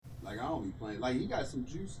Like, I don't be playing. Like, he got some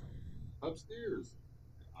juice upstairs.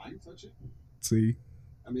 I ain't touch it. See?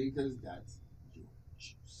 I mean, because that's your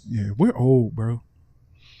juice. Yeah, we're old, bro.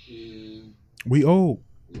 Yeah. We old.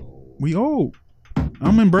 No. We old.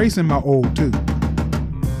 I'm embracing my old, too.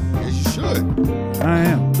 Yes, you should. I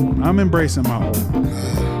am. I'm embracing my old.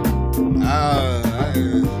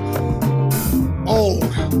 Old.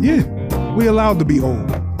 Yeah. We allowed to be old.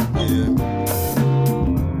 Yeah.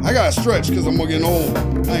 I gotta stretch because I'm getting old.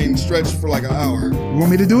 I ain't stretched for like an hour. You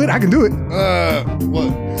want me to do it? I can do it.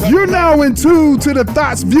 What? You're now in tune to the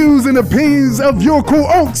thoughts, views, and opinions of your cool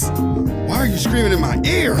unks. Why are you screaming in my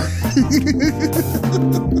ear?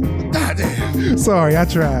 God damn. Sorry, I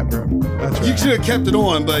tried, bro. You should have kept it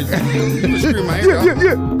on, but you were screaming in my ear.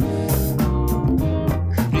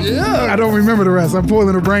 Yeah. I don't remember the rest. I'm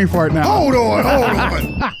pulling a brain fart now. Hold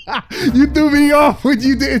on. You threw me off when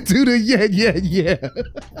you didn't do the yeah.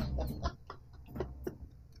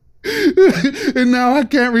 And now I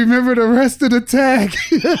can't remember the rest of the tag.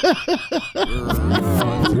 We're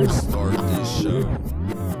going to start this show.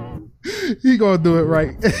 He gonna do it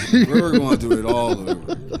right. We're going to do it all over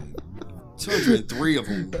again. 203 of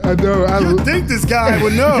them. I know. You'd think this guy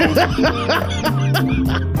would know.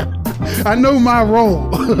 I know my role.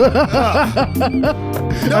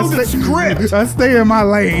 Know the script. I stay in my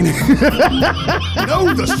lane.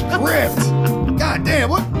 Know the script. God damn,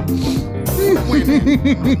 what? Wait a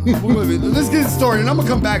minute. Let's get started. I'm going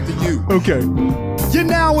to come back to you. Okay. You're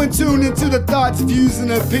now in tune into the thoughts, views,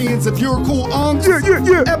 and opinions of your cool unks.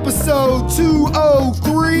 Yeah. Episode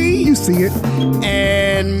 203. You see it.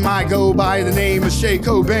 And I go by the name of Shay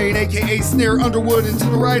Cobain, a.k.a. Snare Underwood, and to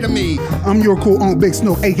the right of me, I'm your cool unc Big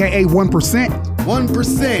Snow, a.k.a. 1%.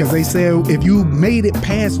 1%. Because they said if you made it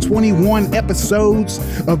past 21 episodes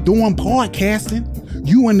of doing podcasting,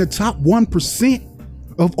 you in the top 1%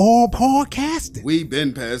 of all podcasting. We've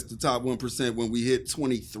been past the top 1% when we hit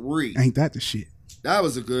 23. Ain't that the shit? That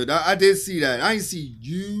was a good. I did see that. I didn't see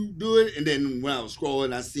you do it, and then when I was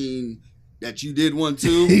scrolling, I seen that you did one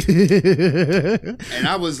too, and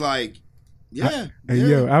I was like, "Yeah."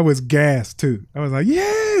 Yo, I was gassed too. I was like,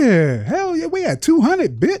 "Yeah, hell yeah, we had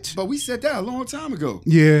 200, bitch." But we said that a long time ago.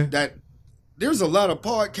 Yeah, that there's a lot of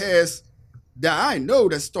podcasts that I know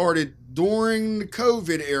that started during the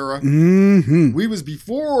COVID era. Mm-hmm. We was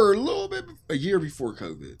before a year before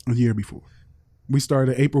COVID. A year before. We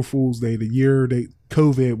started April Fool's Day, the year that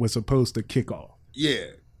COVID was supposed to kick off. Yeah,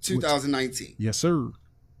 2019. Yes, sir.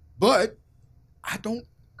 But I don't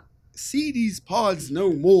see these pods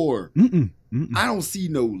no more. I don't see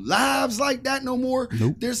no lives like that no more.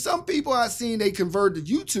 Nope. There's some people I've seen they convert to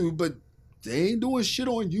YouTube, but they ain't doing shit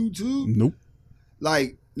on YouTube. Nope.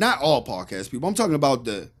 Like, not all podcast people. I'm talking about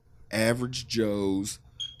the average Joes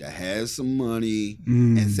that has some money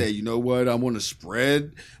and say, you know what, I want to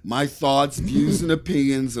spread my thoughts, views, and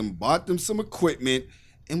opinions, and bought them some equipment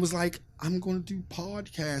and was like, I'm going to do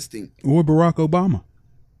podcasting. Or Barack Obama.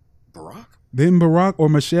 Barack? Didn't Barack or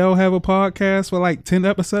Michelle have a podcast for like 10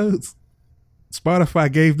 episodes?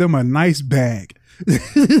 Spotify gave them a nice bag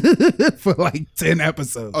for like 10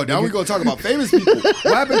 episodes. Oh, now we're going to talk about famous people. What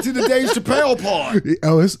happened to the Dave Chappelle pod?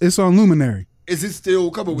 Oh, it's on Luminary. Is it still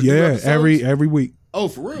coming with new episodes? every week. Oh,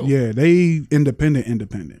 for real? Yeah, they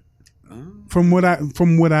independent. Oh. From what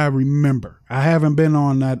I remember, I haven't been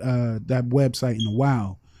on that website in a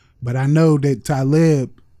while, but I know that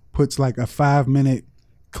Talib puts like a 5-minute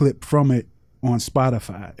clip from it on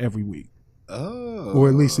Spotify every week. Oh, or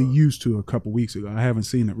at least he used to a couple weeks ago. I haven't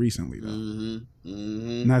seen it recently though.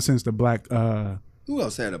 Not since the black. Who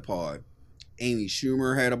else had a pod? Amy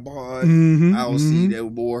Schumer had a pod. I'll see that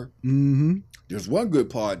boy. There's one good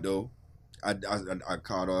pod though. I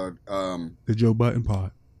caught on the Joe Budden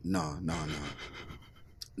pod. No.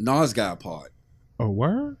 Nas got a pod. Oh,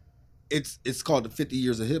 word? It's called the 50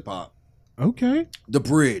 Years of Hip Hop. Okay. The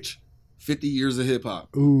Bridge, 50 Years of Hip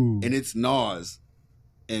Hop. Ooh. And it's Nas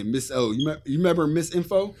and Miss O. You remember Miss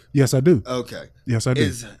Info? Yes, I do. Okay. Yes, I do.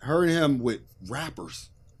 It's her and him with rappers,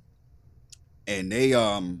 and they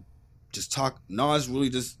just talk. Nas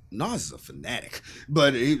is a fanatic,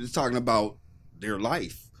 but he was talking about their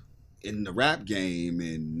life in the rap game,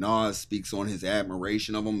 and Nas speaks on his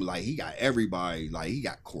admiration of them. Like, he got everybody. Like, he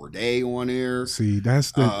got Corday on there. See,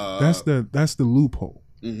 that's the loophole.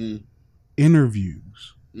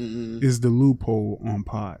 Interviews is the loophole on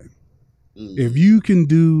pod. If you can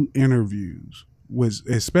do interviews with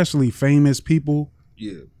especially famous people,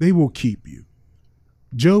 they will keep you.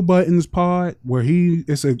 Joe Budden's pod, where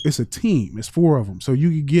it's a team. It's 4 of them, so you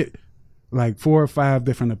can get like 4 or 5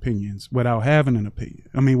 different opinions without having an opinion.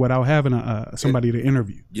 I mean, without having somebody to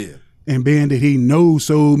interview. Yeah. And being that he knows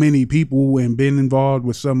so many people and been involved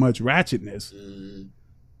with so much ratchetness,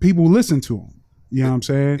 people listen to him. You know what I'm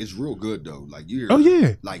saying? It's real good though. Like you hear, oh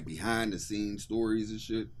yeah, like behind the scenes stories and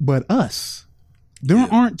shit. But there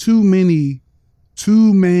aren't too many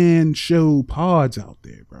 2-man show pods out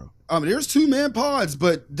there, bro. There's 2-man pods,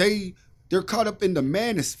 but they're caught up in the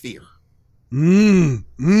manosphere.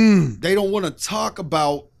 They don't want to talk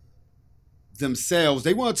about themselves.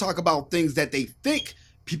 They want to talk about things that they think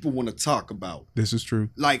people want to talk about. This is true.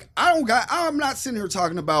 Like I'm not sitting here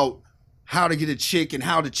talking about how to get a chick and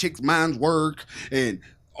how the chick's minds work and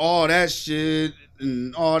all that shit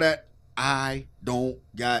and all that. I don't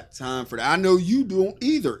got time for that. I know you don't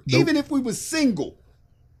either. Nope. Even if we was single,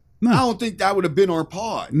 I don't think that would have been our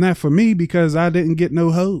pod. Not for me because I didn't get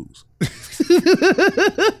no hoes.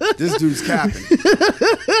 This dude's capping.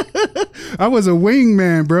 I was a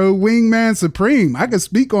wingman, bro. Wingman supreme. I could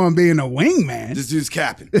speak on being a wingman. This dude's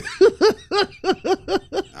capping.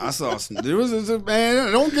 I saw some. There was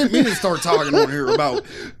man. Don't get me to start talking on here about.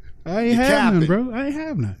 I ain't have none, bro. I ain't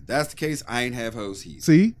have none. If that's the case, I ain't have hoes.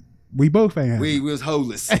 See, we both ain't have. We was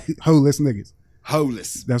holeless. Holeless niggas.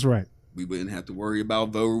 Holeless. That's right. We wouldn't have to worry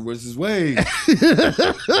about Roe versus Wade.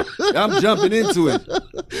 I'm jumping into it.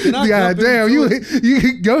 God damn,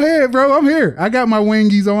 you go ahead, bro. I'm here. I got my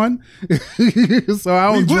wingies on, so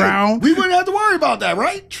I don't drown. We wouldn't have to worry about that,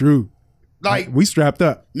 right? True. Like we strapped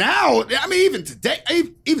up. Now, I mean, even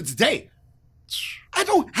today, I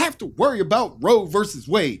don't have to worry about Roe versus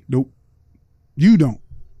Wade. Nope. You don't.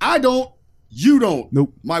 I don't. You don't.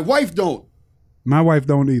 Nope. My wife don't. My wife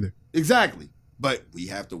don't either. Exactly. But we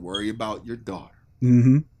have to worry about your daughter.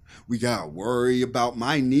 Mm-hmm. We got to worry about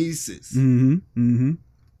my nieces. Mm-hmm. Mm-hmm.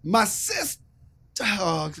 My sister.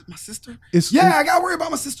 I got to worry about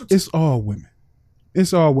my sister too. It's all women.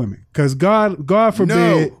 It's all women. Because God forbid.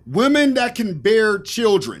 No, women that can bear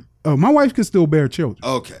children. Oh, my wife can still bear children.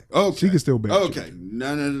 Okay. She can still bear children. Okay.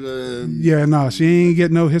 None of the... Yeah, no, she ain't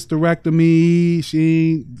get no hysterectomy.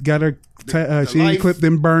 She ain't got her... she ain't clipped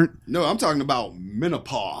and burnt. No, I'm talking about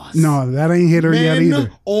menopause. No, that ain't hit her yet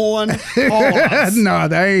either. On pause. No,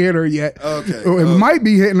 that ain't hit her yet. Okay. It might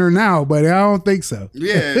be hitting her now, but I don't think so.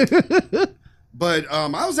 Yeah. But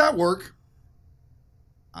I was at work.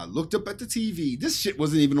 I looked up at the TV. This shit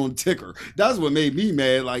wasn't even on ticker. That's what made me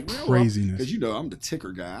mad. Like, craziness. Because I'm the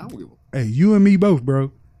ticker guy. I don't give a... Hey, you and me both,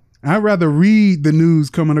 bro. I'd rather read the news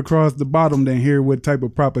coming across the bottom than hear what type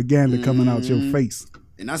of propaganda coming out your face.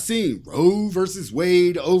 And I seen Roe versus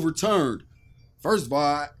Wade overturned. First of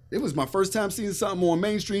all, it was my first time seeing something on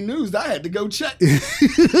mainstream news that I had to go check. I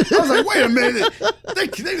was like, wait a minute.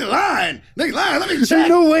 They lying. They lying. Let me check. There's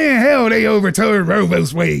no way in hell they overturned Roe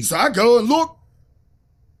versus Wade. So I go and look.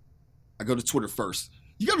 I go to Twitter first.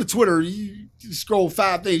 You go to Twitter, you scroll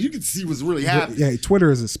 5 things, you can see what's really happening. Yeah,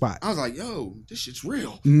 Twitter is a spot. I was like, yo, this shit's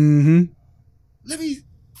real. Mm-hmm. Let me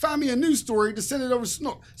find me a news story to send it over.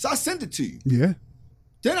 So I sent it to you. Yeah.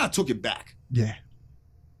 Then I took it back. Yeah.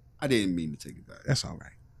 I didn't mean to take it back. That's all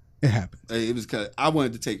right. It happened. It was because I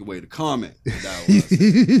wanted to take away the comment. And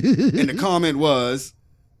the comment was,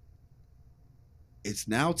 it's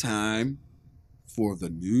now time for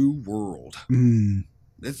the new world.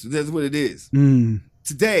 That's what it is.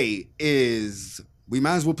 Today is, we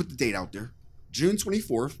might as well put the date out there, June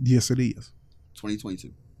 24th. Yes, it is.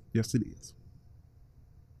 2022. Yes, it is.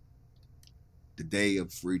 The day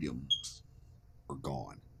of freedoms are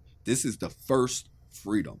gone. This is the first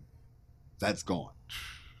freedom that's gone.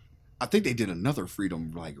 I think they did another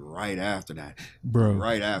freedom like right after that. Bro,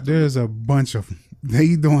 right after. There's a bunch of them.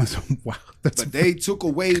 They doing some wow. But they took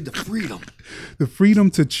away the freedom. The freedom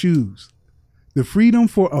to choose. The freedom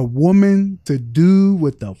for a woman to do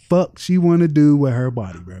what the fuck she want to do with her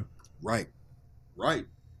body, bro. Right. Right.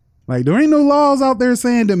 Like, there ain't no laws out there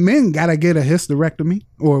saying that men got to get a hysterectomy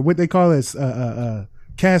or what they call it,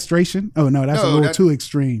 castration. Oh, no, that's a little too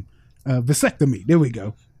extreme. Vasectomy. There we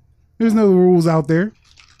go. There's no rules out there.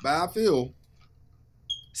 But I feel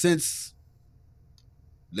since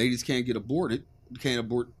ladies can't get aborted, can't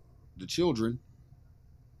abort the children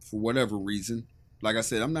for whatever reason. Like I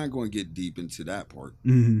said, I'm not going to get deep into that part.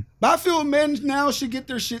 Mm-hmm. But I feel men now should get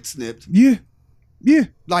their shit snipped. Yeah. Yeah.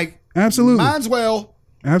 Like, absolutely. Might as well.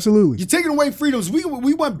 Absolutely. You're taking away freedoms. We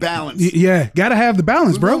want balance. Yeah. Got to have the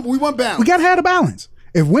balance, bro. We want balance. We got to have the balance.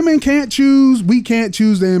 If women can't choose, we can't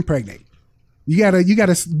choose to impregnate. You gotta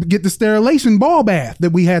get the sterilization ball bath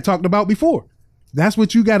that we had talked about before. That's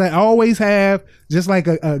what you gotta always have, just like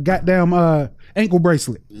a goddamn ankle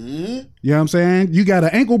bracelet. Mm-hmm. You know what I'm saying? You got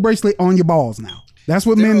an ankle bracelet on your balls now. That's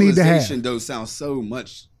what men need to have. Though sounds so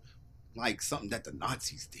much like something that the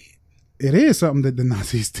Nazis did. It is something that the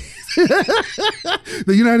Nazis did.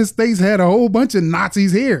 The United States had a whole bunch of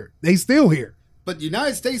Nazis here. They still here. But the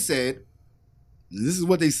United States said, and this is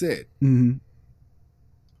what they said. Mm-hmm.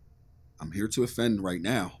 I'm here to offend right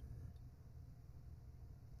now.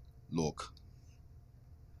 Look,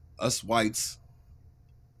 us whites,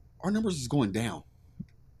 our numbers is going down.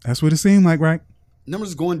 That's what it seemed like, right? Numbers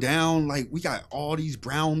is going down. Like, we got all these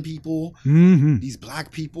brown people, these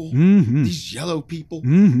black people, these yellow people.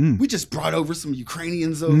 We just brought over some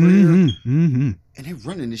Ukrainians over here, and they're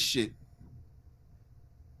running this shit.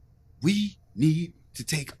 We need to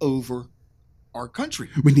take over our country.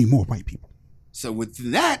 We need more white people. So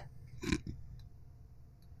within that,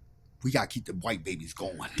 we got to keep the white babies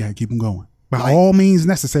going. Got to keep them going. By all means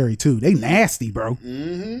necessary, too. They nasty, bro.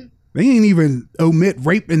 They ain't even omit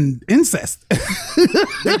rape and incest.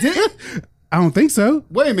 They did? I don't think so.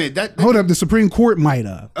 Wait a minute. Hold up. The Supreme Court might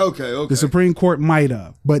have. Okay. The Supreme Court might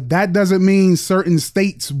have. But that doesn't mean certain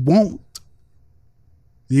states won't.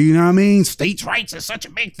 You know what I mean? States' rights is such a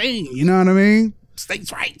big thing. You know what I mean?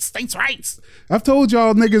 States' rights. I've told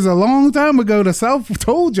y'all niggas a long time ago, the South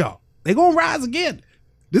told y'all. They gonna rise again.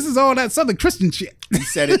 This is all that Southern Christian shit. He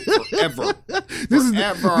said it forever. This is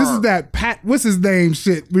that Pat, what's his name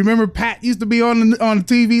shit. Remember Pat used to be on the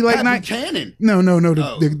TV late Pat night? Buchanan. No. I'm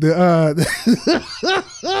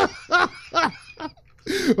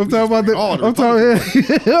talking about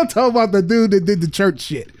the dude that did the church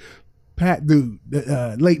shit. Pat dude,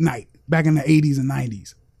 late night, back in the 80s and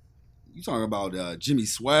 90s. You talking about Jimmy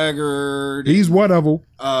Swaggart? He's one of them.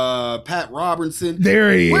 Pat Robertson.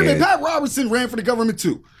 There he is. Wait a minute, Pat Robertson ran for the government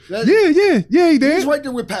too. Yeah, he did. He was right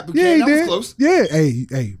there with Pat Buchanan. Yeah, he that was close. Yeah,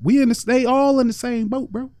 hey, we they all in the same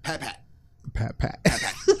boat, bro. Pat.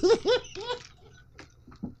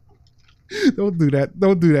 Don't do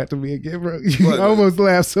that to me again, bro. You almost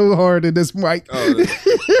laughed so hard in this mic. Oh,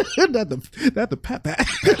 not the pat.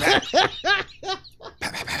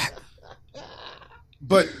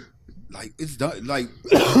 But like it's done. Like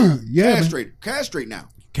castrate now.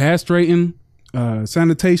 Castrating,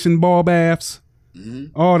 sanitation, ball baths,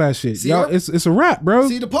 all that shit. See, y'all, it's a wrap, bro.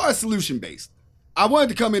 See, the part is solution based. I wanted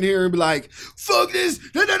to come in here and be like, "Fuck this."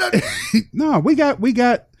 No, we got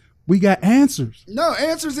answers. No,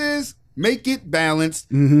 answers is make it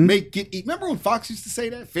balanced. Make it. Remember when Fox used to say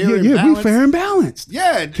that? Fair and balanced. We fair and balanced.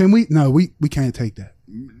 Yeah. Can we? No, we can't take that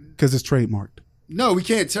because it's trademarked. No, we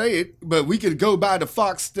can't say it, but we could go by the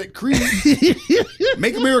Fox creed.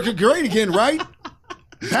 Make America great again, right?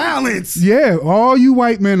 Balance. Yeah, all you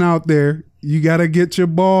white men out there, you gotta get your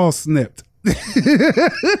balls snipped.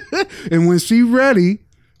 And when she's ready,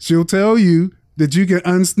 she'll tell you that you can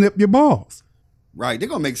unsnip your balls. Right. They're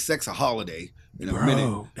gonna make sex a holiday in a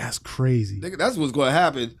minute. That's crazy. That's what's gonna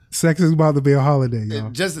happen. Sex is about to be a holiday,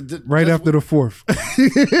 y'all. Right after the 4th.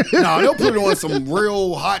 No, they'll put it on some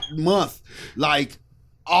real hot month, like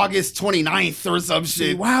August 29th or some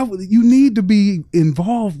shit. Wow, you need to be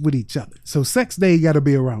involved with each other. So sex day got to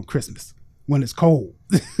be around Christmas when it's cold.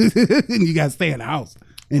 And you got to stay in the house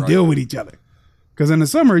and deal with each other. Because in the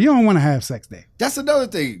summer, you don't want to have sex day. That's another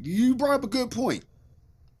thing. You brought up a good point.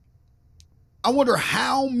 I wonder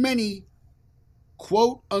how many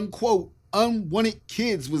quote unquote unwanted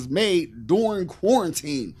kids was made during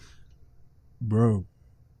quarantine. Bro.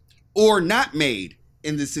 Or not made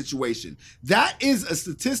in this situation. That is a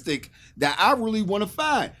statistic that I really want to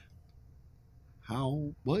find.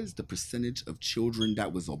 What is the percentage of children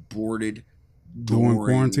that was aborted during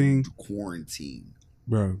quarantine?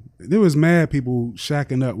 Bro, there was mad people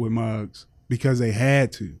shacking up with mugs because they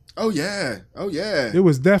had to. Oh yeah. There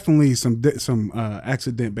was definitely some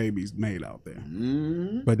accident babies made out there,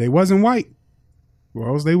 but they wasn't white, or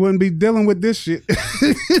else they wouldn't be dealing with this shit.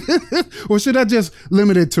 Or should I just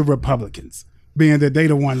limit it to Republicans, being that they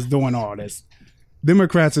the ones doing all this?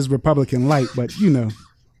 Democrats is Republican light, but you know,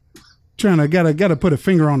 gotta put a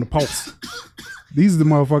finger on the pulse. These are the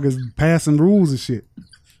motherfuckers passing rules and shit.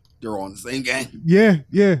 They're on the same gang. Yeah.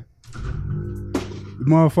 The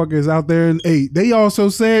motherfuckers out there, and they also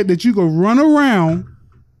said that you could run around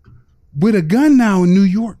with a gun now in New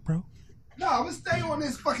York, bro. No, let's stay on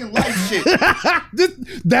this fucking life shit.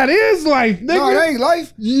 That is life, nigga. No, it ain't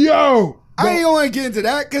life. Yo. I ain't gonna get into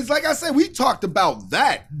that because, like I said, we talked about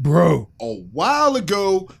that, bro, a while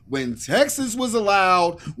ago when Texas was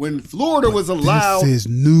allowed, when Florida was allowed. This is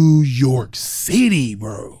New York City,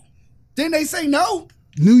 bro. Didn't they say no?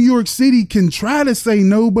 New York City can try to say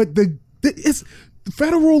no, but it's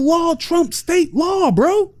federal law trumps state law,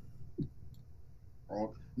 bro.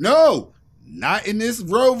 No, not in this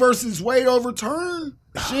Roe versus Wade overturn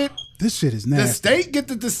shit. This shit is nasty. The state get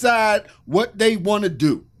to decide what they want to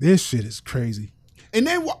do. This shit is crazy. And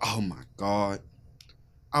then, oh my God.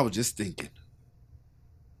 I was just thinking,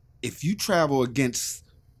 if you travel against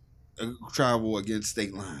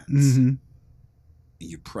state lines and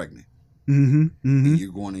you're pregnant and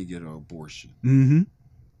you're going to get an abortion and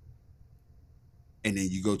then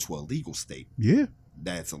you go to a legal state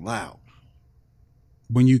that's allowed.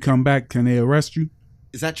 When you come back, can they arrest you?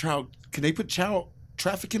 Is that child? Can they put child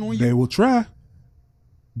trafficking on you? They will try.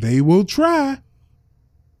 They will try.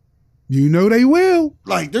 You know they will.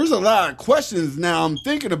 Like, there's a lot of questions now I'm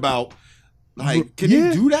thinking about. Like, can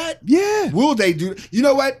they do that? Yeah. Will they do? You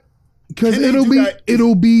know what? Because it'll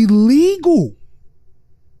be legal.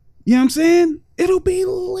 You know what I'm saying? It'll be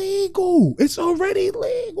legal. It's already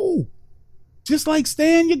legal. Just like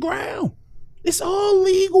stand your ground. It's all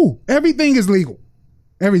legal. Everything is legal.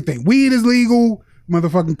 Everything. Weed is legal.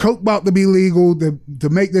 Motherfucking coke about to be legal to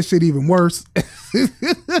make this shit even worse.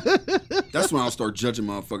 That's when I'll start judging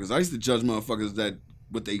motherfuckers. I used to judge motherfuckers that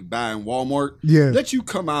what they buy in Walmart. Yeah. Let you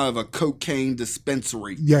come out of a cocaine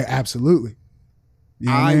dispensary. Yeah, absolutely. You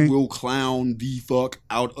know I will clown the fuck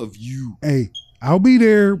out of you. Hey, I'll be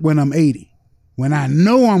there when I'm 80. When I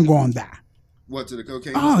know I'm going to die. What, to the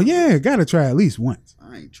cocaine? Oh, yeah. Got to try at least once.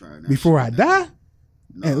 I ain't trying that. Before I die?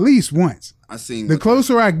 No. At least once. I seen the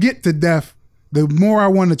closer I get to death, the more I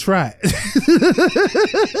want to try it.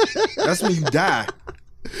 That's when you die.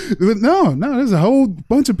 No, there's a whole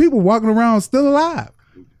bunch of people walking around still alive.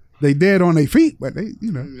 They dead on their feet, but they,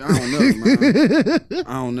 you know. I don't know, man.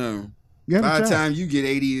 I don't know. By the time you get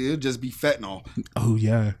 80, it'll just be fentanyl. Oh,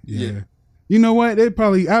 yeah. You know what? I'd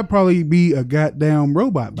probably be a goddamn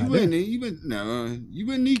robot by then. You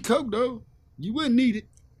wouldn't need coke, though. You wouldn't need it.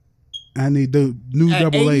 I need the new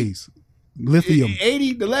double 80, A's. Lithium.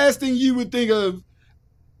 80, the last thing you would think of,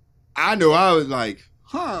 I know I was like,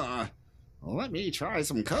 well, let me try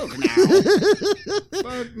some coke now.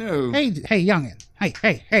 Fuck no. Hey, youngin. Hey,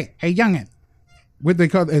 youngin. What they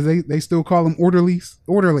call? They still call them orderlies.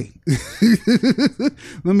 Orderly.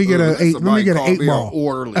 Let me get an 8 ball.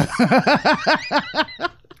 Orderly.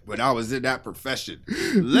 When I was in that profession,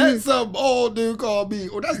 let some old dude call me.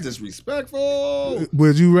 Oh, that's disrespectful.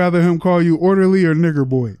 Would you rather him call you orderly or nigger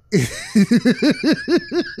boy?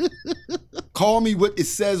 Call me what it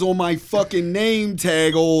says on my fucking name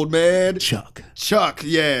tag, old man. Chuck.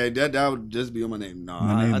 Yeah, that would just be on my name. No,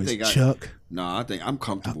 my name is Chuck. I think I'm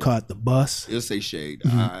comfortable. I caught the bus. It'll say Shade.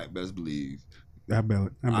 I best believe. I bet.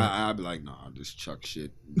 I'd be like, nah, this Chuck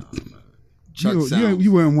shit. No. Chuck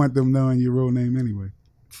you wouldn't want them knowing your real name anyway.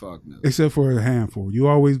 Fuck no. Except for a handful. You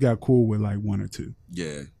always got cool with like one or two.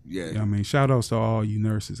 Yeah. You know what I mean, shout outs to all you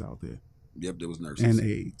nurses out there. Yep, there was nurses. And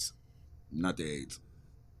AIDS. Not the AIDS.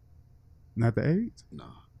 Not the AIDS? No.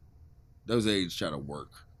 Those AIDS try to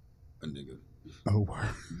work a nigga. Oh, wow.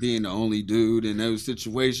 Being the only dude in those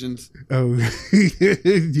situations. Oh, you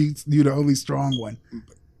the only strong one.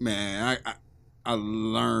 Man, I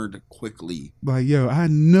learned quickly. Like, yo, I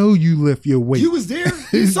know you lift your weight. You was there.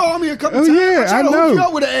 You saw me a couple times. Yeah, I know. Hook you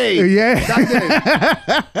up with an A. Yeah.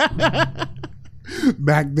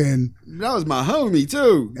 Back then. That was my homie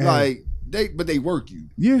too. Hey. Like but they work you.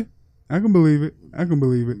 Yeah, I can believe it.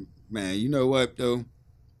 Man, you know what though?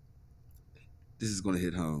 This is gonna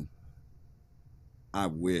hit home. I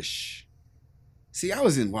wish. See, I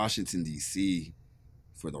was in Washington, D.C.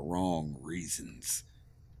 for the wrong reasons.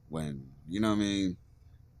 When, you know what I mean?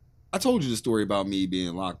 I told you the story about me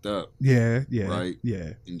being locked up. Yeah. Right?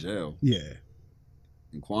 Yeah. In jail. Yeah.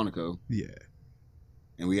 In Quantico. Yeah.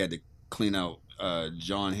 And we had to clean out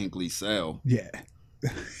John Hinckley's cell. Yeah.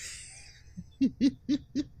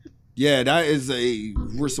 Yeah, that is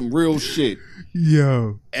some real shit.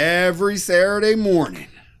 Yo. Every Saturday morning.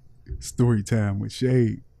 Story time with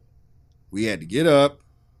Shade. We had to get up,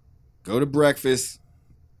 go to breakfast.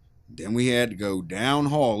 Then we had to go down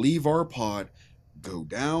hall, leave our pod, go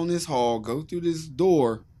down this hall, go through this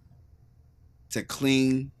door to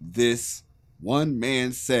clean this one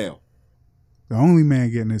man cell. The only man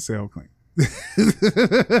getting his cell clean.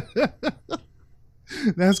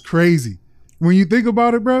 That's crazy. When you think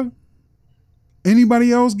about it, bro,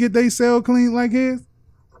 anybody else get their cell clean like his?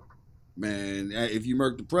 Man, if you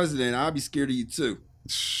murked the president, I'd be scared of you too.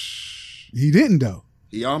 He didn't though.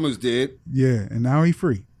 He almost did. Yeah, and now he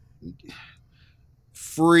free.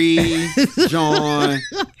 Free John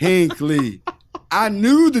Hinckley. I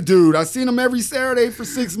knew the dude. I seen him every Saturday for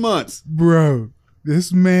 6 months. Bro,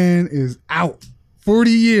 this man is out.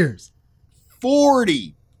 40 years.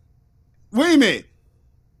 40. Wait a minute.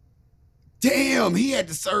 Damn, he had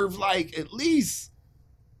to serve like at least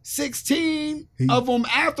 16 of them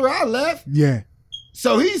after I left. Yeah.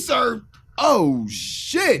 So he served, oh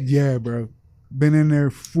shit. Yeah, bro. Been in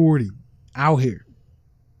there 40. Out here.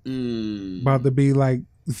 About to be like,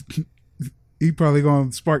 he probably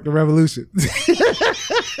gonna spark the revolution.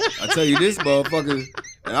 I tell you this, motherfucker,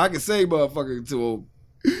 and I can say, motherfucker, to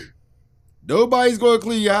him, nobody's gonna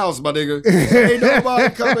clean your house, my nigga. Ain't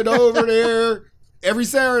nobody coming over there every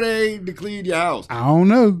Saturday to clean your house. I don't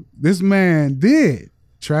know. This man did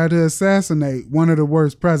try to assassinate one of the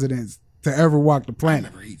worst presidents to ever walk the planet. I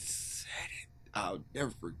remember he said it. I'll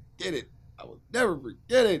never forget it. I will never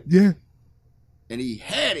forget it. Yeah. And he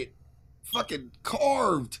had it fucking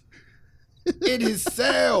carved in his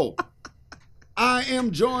cell. I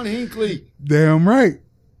am John Hinckley. Damn right.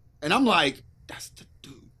 And I'm like, that's the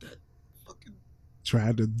dude that fucking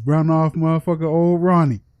tried to run off motherfucker old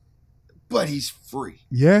Ronnie. But he's free.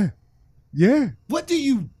 Yeah. Yeah. What do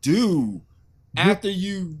you do after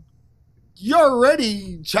you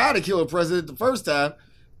already tried to kill a president the first time?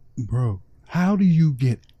 Bro, how do you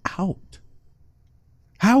get out?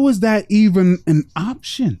 How is that even an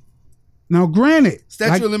option? Now, granted,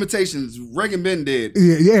 statute of limitations, Reagan been dead.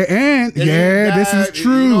 Yeah, and this is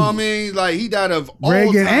true. You know what I mean? Like, he died of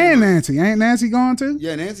Reagan and Nancy. Ain't Nancy gone too?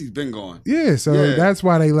 Yeah, Nancy's been gone. Yeah, so that's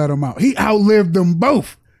why they let him out. He outlived them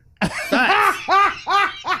both.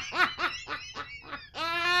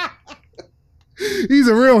 He's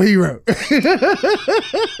a real hero.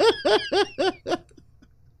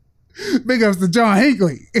 Big ups to John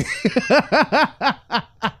Hinckley.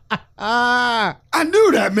 I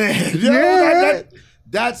knew that, man. Yeah.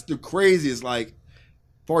 That's the craziest. Like,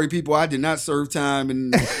 party people, I did not serve time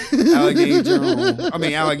in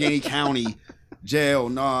Allegheny County jail.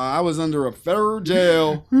 No, I was under a federal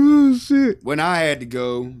jail. Oh, shit. When I had to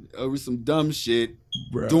go over some dumb shit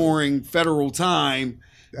during federal time.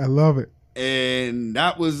 I love it. And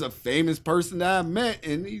that was a famous person that I met,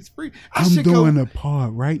 and he's free. I'm doing a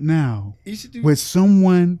pod right now with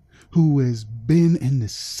someone who has been in the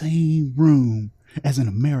same room as an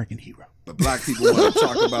American hero. But black people want to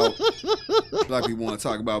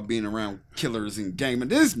talk about being around killers and gangmen.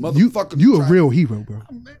 This motherfucker, you a real hero, bro.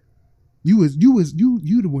 You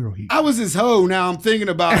the real hero. I was his hoe. Now I'm thinking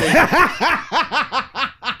about it.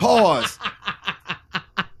 Pause.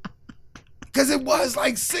 Because it was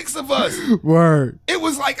like 6 of us. Word. It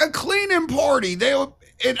was like a cleaning party.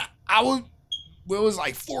 It was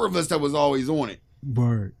like 4 of us that was always on it.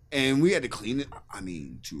 Word. And we had to clean it,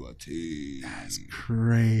 to a T. That's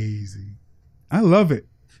crazy. I love it.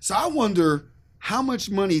 So I wonder, how much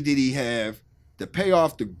money did he have to pay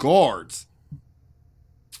off the guards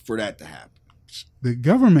for that to happen? The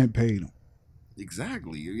government paid him.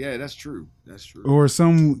 Exactly. Yeah, that's true. That's true. Or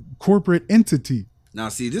some corporate entity. Now,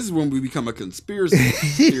 see, this is when we become a conspiracy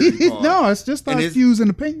theory pod. No, it's just our views and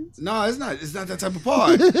opinions. No, it's not. It's not that type of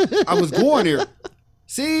pod. I was going there.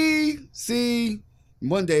 See.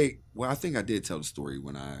 One day, I think I did tell the story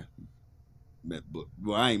when I met Bush.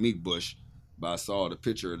 Well, I ain't meet Bush, but I saw the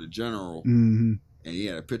picture of the general. Mm-hmm. And he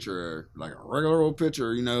had a picture, like a regular old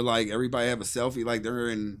picture, like everybody have a selfie, like they're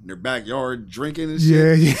in their backyard drinking and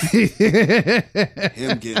shit. Yeah.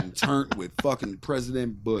 Him getting turned with fucking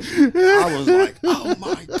President Bush. I was like, oh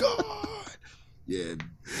my God. Yeah,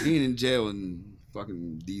 being in jail in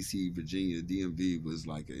fucking D.C., Virginia, DMV was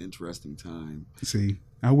like an interesting time. See,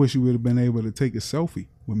 I wish you would have been able to take a selfie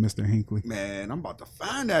with Mr. Hinckley. Man, I'm about to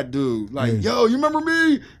find that dude. Like, yo, you remember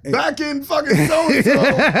me back in fucking so-and-so?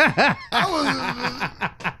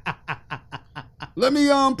 Let me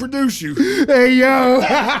produce you. Hey, yo.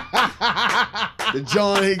 The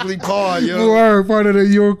John Hinckley pod, yo. We're part of the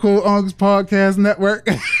Your Cool Unks podcast network.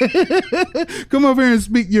 Come over here and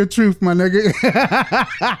speak your truth, my nigga.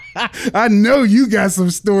 I know you got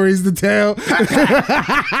some stories to tell.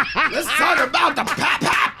 Let's talk about the pap.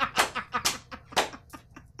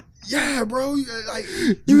 Yeah, bro. Like,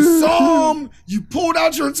 you saw him. You pulled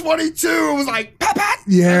out your 22. It was like, pat.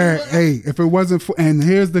 Yeah. Hey, if it wasn't for, and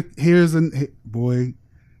boy,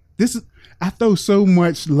 I throw so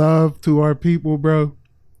much love to our people, bro.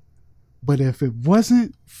 But if it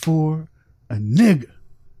wasn't for a nigga.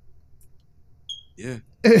 Yeah.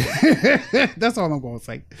 That's all I'm going to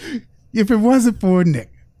say. If it wasn't for a nigga.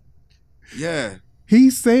 Yeah. He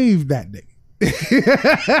saved that nigga.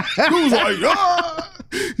 He was like, ah.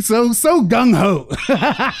 So gung-ho.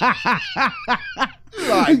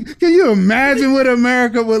 Like, can you imagine what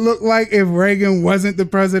America would look like if Reagan wasn't the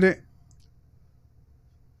president?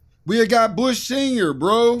 We had got Bush Sr.,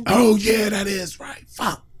 bro. Oh, yeah, that is right.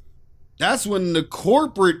 Fuck. That's when the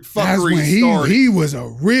corporate fuckery started. He was a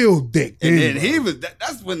real dick. And then he was,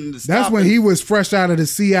 that's when he was fresh out of the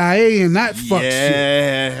CIA and that fuck shit.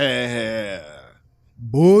 Yeah.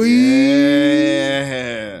 Boy.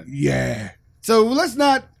 Yeah. Yeah. So let's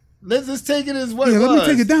not let's just take it as what it was. Yeah, let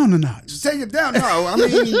me take it down a notch. Just take it down. No, I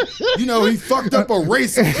mean, you know, he fucked up a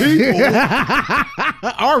race of people.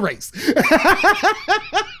 Our race.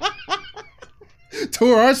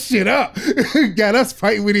 Tore our shit up. Got us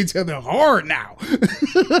fighting with each other hard now.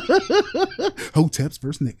 Hoteps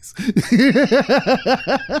versus niggas.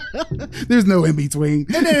 There's no in between.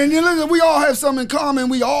 And then you look, we all have something in common.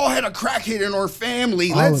 We all had a crackhead in our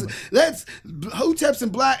family. Let's Hoteps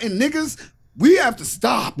and black and niggas. We have to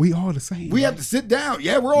stop. We all the same. We have to sit down.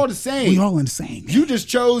 Yeah, we're all the same. We all in the same. You just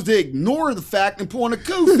chose to ignore the fact and point a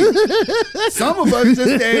goofy. Some of us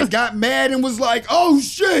just got mad and was like, oh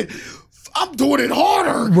shit, I'm doing it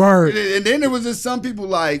harder. Right. And then there was just some people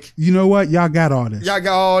like, you know what? Y'all got all this. Y'all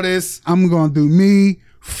got all this. I'm going to do me.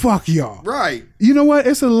 Fuck y'all. Right. You know what?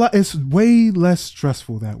 It's way less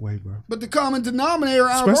stressful that way, bro. But the common denominator,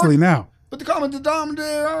 especially now. But the common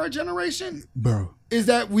denominator of our generation, bro, is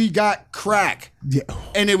that we got crack. Yeah.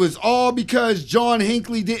 And it was all because John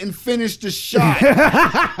Hinckley didn't finish the shot.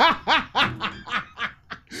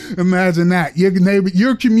 Imagine that. Your neighbor,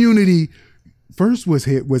 your community first was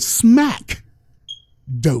hit with smack,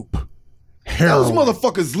 dope, heroin. Those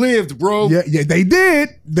motherfuckers lived, bro. Yeah, they did.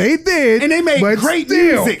 They did. And they made great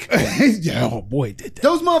music. Yeah, oh boy, did they.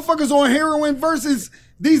 Those motherfuckers on heroin versus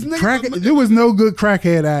these niggas. There was no good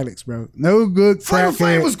crackhead addicts, bro. No good crackhead.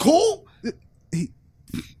 Flavor Flav was cool.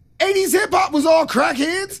 80s hip hop was all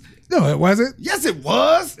crackheads. No, it wasn't. Yes, it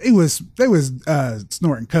was. They was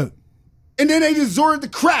snorting coke. And then they resorted to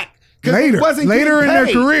crack. Later in their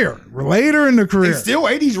career. Later in their career. And still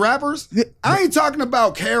 80s rappers? Yeah. I ain't talking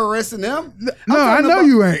about KRS and them. No, I know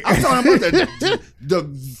you ain't. I'm talking about the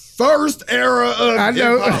first era of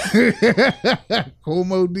hip-hop. Cool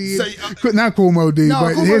Mo D. Not Cool Mo D,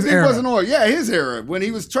 but Cool his Mo D era. wasn't on. Yeah, his era, when he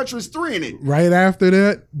was Treacherous 3 in it. Right after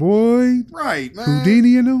that, boy. Right, man.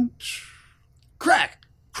 Houdini and them. Crack.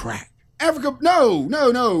 Africa, no.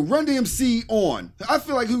 Run DMC on. I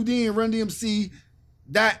feel like Houdini and Run DMC,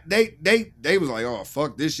 that they was like, oh,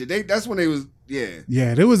 fuck this shit. That's when they was, yeah.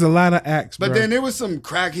 Yeah, there was a lot of acts, But then there was some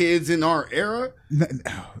crackheads in our era.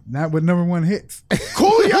 Not with number one hits.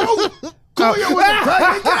 Coolio was a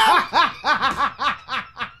crackhead. Get out.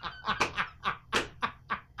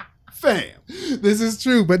 Fam. This is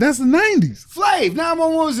true, but that's the 90s. Flav,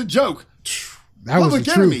 911 was a joke. That was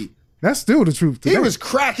the truth. That's still the truth today. He was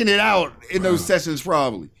cracking it out in those sessions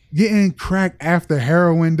probably. Getting crack after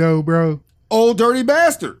heroin though, bro. Old Dirty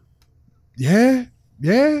Bastard. Yeah.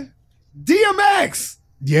 DMX.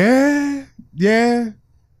 Yeah. You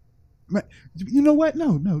know what?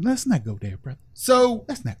 No, let's not go there, brother. So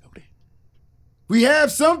let's not go there. We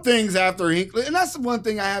have some things after Hinckley, and that's the one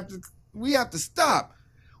thing we have to stop.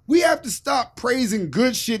 We have to stop praising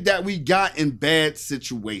good shit that we got in bad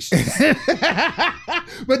situations.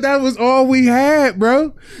 But that was all we had,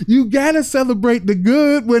 bro. You gotta celebrate the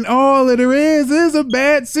good when all there is a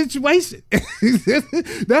bad situation.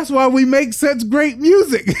 That's why we make such great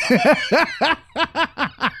music.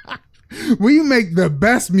 We make the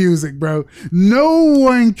best music, bro. No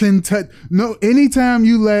one can touch. No, anytime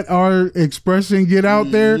you let our expression get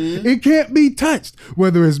out there, it can't be touched.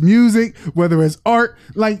 Whether it's music, whether it's art,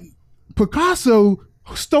 like Picasso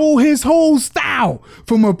stole his whole style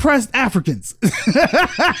from oppressed Africans.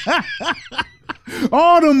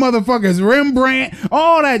 All them motherfuckers, Rembrandt,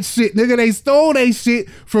 all that shit, nigga. They stole they shit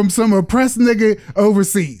from some oppressed nigga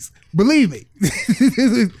overseas. Believe me.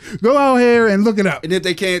 Go out here and look it up. And if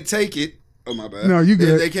they can't take it, oh my bad. No, you good.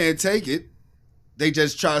 If they can't take it, they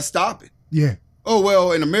just try to stop it. Yeah. Oh,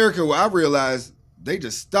 well, in America, I realized they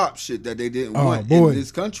just stopped shit that they didn't want in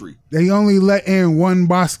this country. They only let in one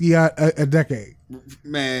Basquiat a decade.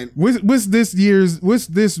 Man. What's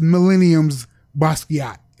this millennium's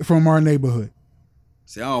Basquiat from our neighborhood?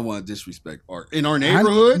 See, I don't want to disrespect art. In our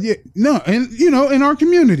neighborhood? In our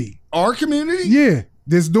community. Our community? Yeah.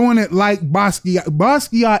 That's doing it like Basquiat.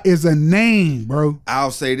 Basquiat is a name, bro. I'll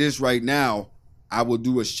say this right now. I will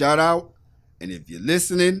do a shout out. And if you're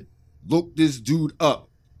listening, look this dude up.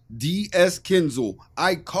 D.S. Kinzel.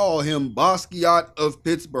 I call him Basquiat of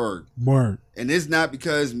Pittsburgh. Word. And it's not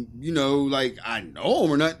because, I know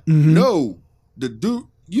him or not. Mm-hmm. No. The dude,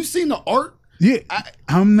 you seen the art? Yeah.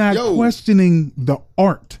 I'm not questioning the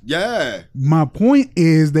art. Yeah. My point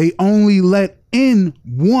is they only let in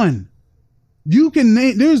one. You can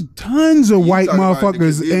name, there's tons of white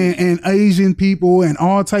motherfuckers and Asian people and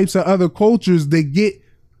all types of other cultures that get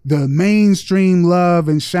the mainstream love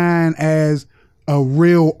and shine as a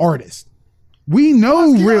real artist. We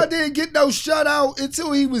know Basquiat didn't get no shout out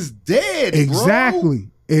until he was dead.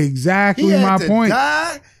 Exactly. Bro. Exactly he my had point.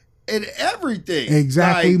 Die and everything.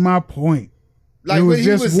 Exactly my point. Like when he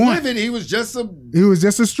was living, he was just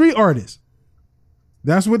a street artist.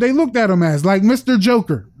 That's what they looked at him as, like Mr.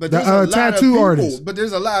 Joker, the tattoo artist. But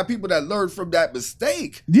there's a lot of people that learned from that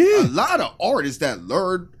mistake. Yeah. A lot of artists that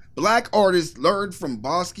learned, black artists learned from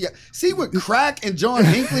Basquiat. See what Crack and John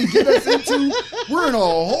Hinckley get us into? We're in a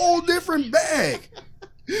whole different bag.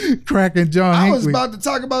 Crack and John Hinckley. I was about to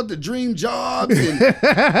talk about the dream jobs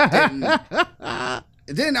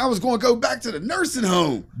and then I was going to go back to the nursing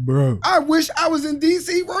home. Bro. I wish I was in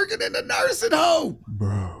D.C. working in the nursing home.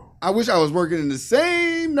 Bro. I wish I was working in the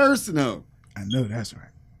same nursing home. I know that's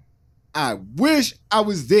right. I wish I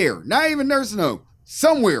was there. Not even nursing home.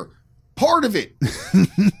 Somewhere. Part of it.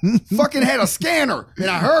 Fucking had a scanner. And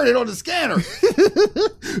I heard it on the scanner.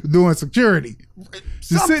 Doing security.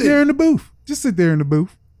 Just sit there in the booth. Just sit there in the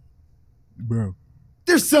booth. Bro.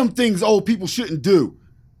 There's some things old people shouldn't do.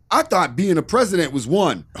 I thought being a president was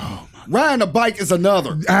one. Oh, my. Riding a bike is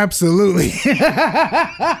another. Absolutely.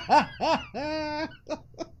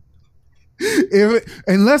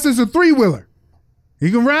 Unless it's a 3-wheeler.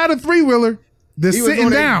 He can ride a 3-wheeler. They're sitting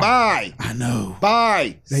down. I know.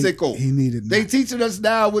 Bicycle. He needed. They teaching us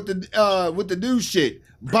now with the new shit.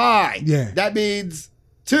 Yeah. That means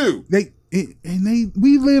 2.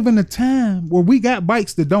 We live in a time where we got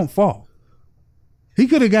bikes that don't fall. He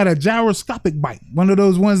could have got a gyroscopic bike, one of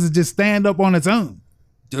those ones that just stand up on its own.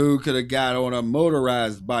 Dude could have got on a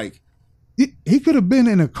motorized bike. He could have been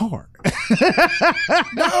in a car.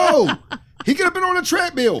 No, he could have been on a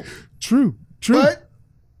treadmill. True. But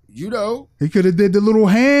he could have did the little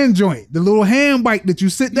hand joint, the little hand bike that you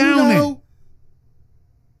sit down in.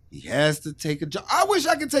 He has to take a jog. I wish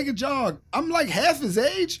I could take a jog. I'm like half his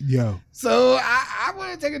age. Yo. So I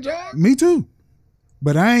want to take a jog. Me too.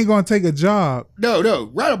 But I ain't gonna take a jog. No,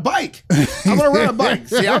 ride a bike. I want to ride a bike.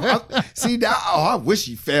 See, now, I wish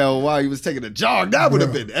he fell while he was taking a jog. That would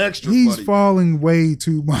have been extra He's funny. falling way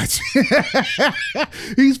too much.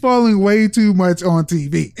 He's falling way too much on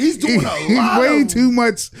TV. He's doing way too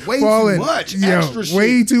much extra shit.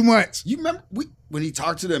 Way too much. You remember when he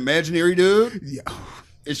talked to the imaginary dude? Yeah.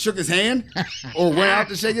 And shook his hand? Or went out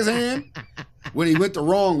to shake his hand? When he went the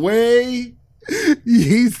wrong way?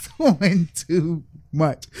 He's doing too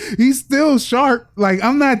much. He's still sharp. Like,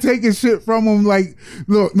 I'm not taking shit from him. Like,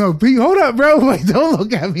 look, no, Pete, hold up, bro. Like, don't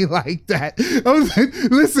look at me like that.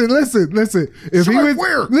 Listen.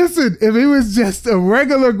 If he was just a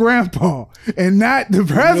regular grandpa and not the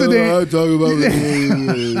president.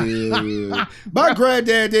 My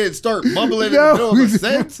granddad didn't start mumbling in the middle of a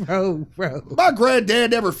sentence. Bro. My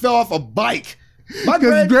granddad never fell off a bike.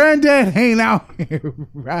 Because granddad ain't out here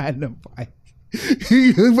riding a bike.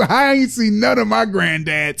 I ain't seen none of my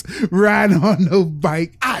granddads riding on no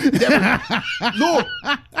bike. I never. Look,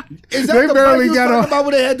 is that the bike you was talking about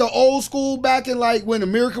when they had the old school back in like when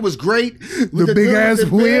America was great? The big ass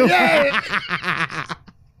wheel. Yeah.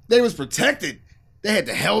 They was protected. They had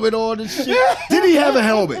the helmet on and shit. Did he have a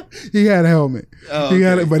helmet? He had a helmet. Oh,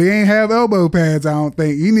 okay. But he ain't have elbow pads, I don't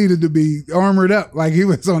think. He needed to be armored up like he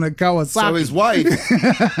was on a Kawasaki.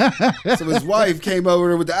 So his wife came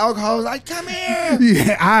over with the alcohol. Was like, come here.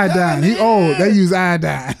 Yeah, iodine. He old. They use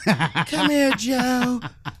iodine. Come here, Joe.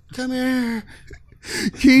 Come here.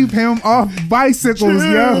 Keep him off bicycles,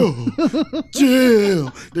 Jill.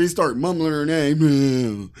 Jill. They start mumbling her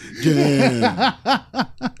name. Jill.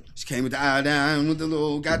 She came with the iodine with the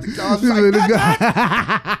got the gauze. Like,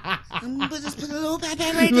 just put a little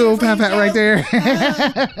pat right there.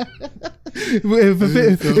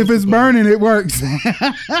 If it's burning, it works.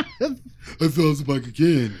 I felt as if I could.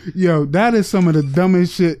 Yo, that is some of the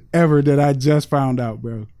dumbest shit ever that I just found out,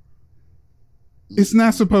 bro. It's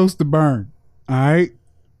not supposed to burn. All right?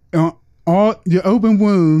 All your open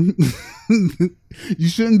wound, you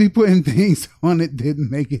shouldn't be putting things on it that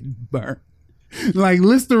make it burn. Like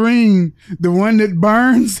Listerine, the one that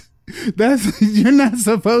burns, you're not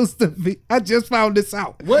supposed to be. I just found this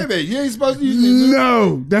out. Wait a minute, you ain't supposed to use it.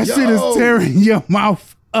 No, that shit is tearing your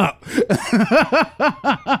mouth up.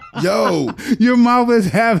 Yo, your mouth is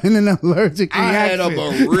having an allergic reaction. I had a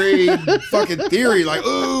Marie fucking theory, like,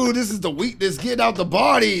 ooh, this is the weakness getting out the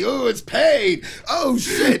body. Ooh, it's pain. Oh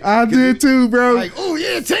shit, I did too, bro. Like, ooh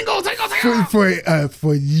yeah, tingle.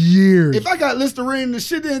 For years. If I got Listerine and the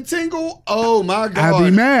shit didn't tingle, oh my god, I'd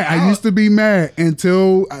be mad. I used to be mad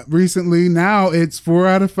until recently. Now it's 4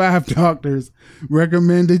 out of 5 doctors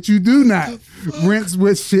recommend that you do not rinse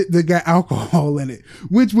with shit that got alcohol in it.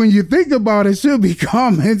 Which, when you think about it, should be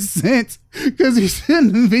common sense, because you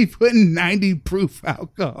shouldn't be putting 90 proof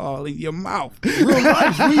alcohol in your mouth. Real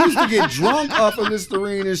life, we used to get drunk off of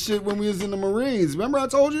Listerine and shit when we was in the Marines. Remember I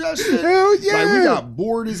told you that shit? Hell yeah. Like, we got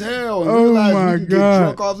bored as hell. And oh realized my we could God. get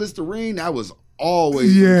drunk off Listerine. That was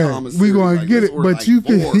always we gonna get it. But you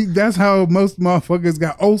can. That's how most motherfuckers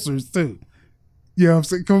got ulcers too. You know what I'm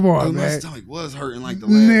saying? Come on, man. My stomach was hurting like the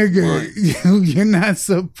last month. You're not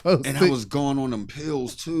supposed and to. I was going on them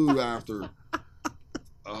pills too after.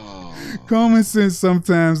 Oh. Common sense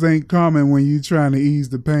sometimes ain't common when you trying to ease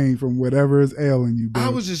the pain from whatever is ailing you, baby. I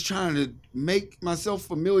was just trying to make myself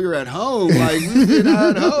familiar at home. Like, we've been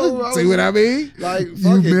at home. See what I mean? Like,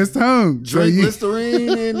 you missed home. Drink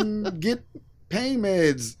Listerine and get pain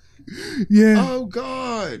meds. Yeah. Oh,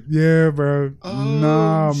 God. Yeah, bro. Oh,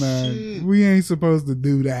 nah, man. shit. We ain't supposed to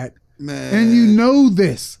do that. Man. And you know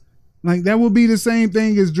this. Like, that would be the same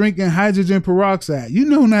thing as drinking hydrogen peroxide. You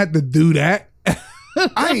know not to do that.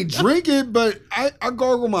 I ain't drink it, but I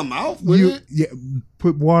gargle my mouth with it. Yeah,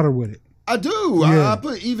 put water with it. I do. Yeah. I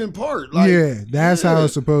put even part. Like, that's how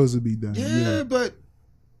it's supposed to be done. Yeah, but.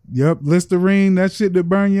 Yep, Listerine, that shit that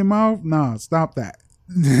burn your mouth. Nah, stop that.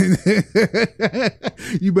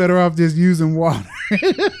 You better off just using water.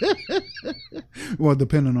 Well,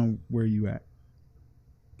 depending on where you at.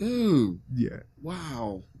 Ooh. Yeah.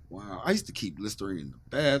 Wow. I used to keep Listerine in the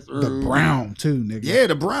bathroom. The brown too, nigga. Yeah,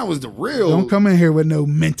 the brown was the real. Don't come in here with no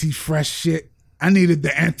minty fresh shit. I needed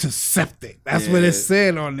the antiseptic. That's what it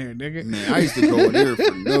said on there, nigga. Man, I used to go in there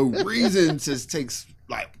for no reason. Just takes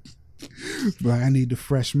like. But I need the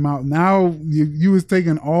fresh mouth. Now you was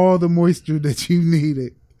taking all the moisture that you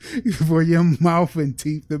needed for your mouth and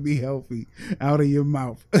teeth to be healthy out of your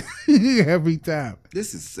mouth every time.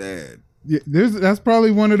 This is sad. Yeah, that's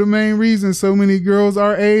probably one of the main reasons so many girls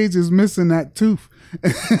our age is missing that tooth.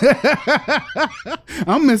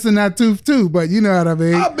 I'm missing that tooth too, but you know what I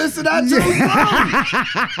mean. I'm missing that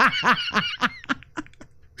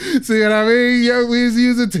tooth. See what I mean? Yo, we was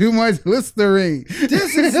using too much Listerine.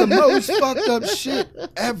 This is the most fucked up shit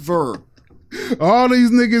ever. All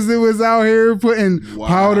these niggas that was out here putting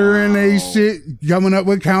powder in they shit, coming up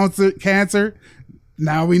with cancer.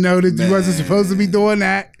 Now we know that you wasn't supposed to be doing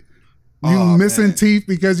that. You missing teeth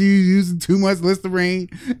because you using too much Listerine.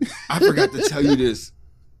 I forgot to tell you this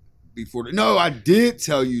before. No, I did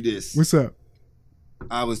tell you this. What's up?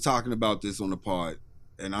 I was talking about this on the pod,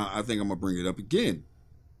 and I think I'm going to bring it up again.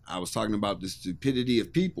 I was talking about the stupidity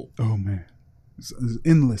of people. Oh, man. It's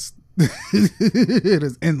endless. It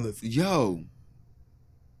is endless. Yo,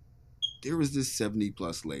 there was this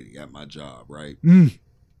 70-plus lady at my job, right?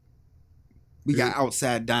 We got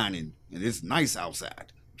outside dining, and it's nice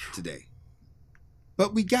outside today.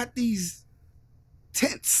 But we got these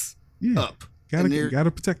tents up. Gotta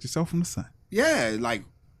protect yourself from the sun. Yeah, like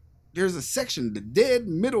there's a section, the dead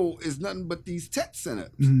middle is nothing but these tents in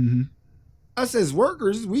it. Mm-hmm. Us as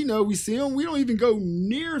workers, we know, we see them, we don't even go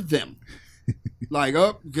near them. Like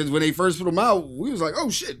because when they first put them out, we was like, oh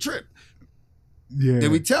shit, trip. Yeah.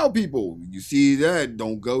 Then we tell people, you see that,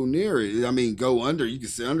 don't go near it. I mean, go under, you can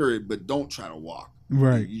sit under it, but don't try to walk.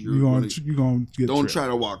 Right. You're gonna get don't try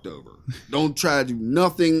to walk over. Don't try to do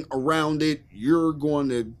nothing around it. You're going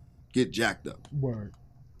to get jacked up. Word.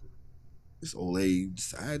 This old lady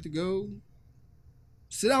decided to go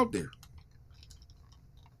sit out there.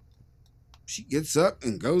 She gets up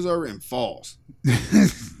and goes over and falls.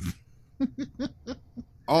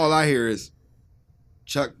 All I hear is,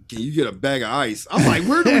 Chuck, can you get a bag of ice? I'm like,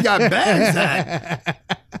 where do we got bags at?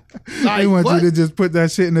 Like, they want you to just put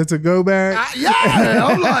that shit in a to-go bag? Yeah.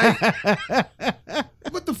 I'm like,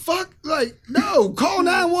 what the fuck? Like, no, call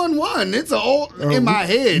 911. It's in my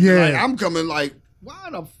head. Yeah. Like, I'm coming like, why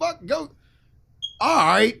the fuck go? All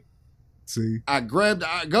right. See. I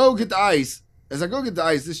go get the ice. As I go get the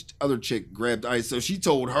ice, this other chick grabbed the ice. So she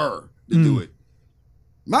told her to do it.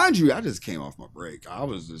 Mind you, I just came off my break. I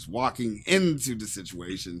was just walking into the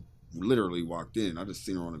situation. Literally walked in. I just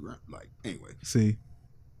seen her on the ground. Like, anyway. See.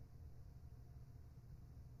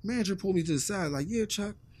 Manager pulled me to the side, like, yeah,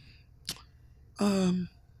 Chuck.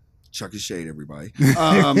 Chuck is shade, everybody.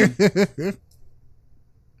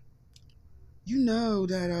 You know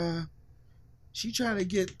that she tried to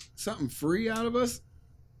get something free out of us?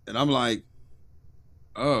 And I'm like,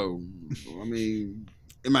 oh, I mean,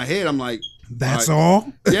 in my head, I'm like, that's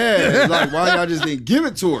all? Yeah, like, why y'all just didn't give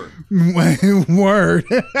it to her? Word.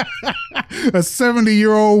 A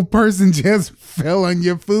 70-year-old person just fell on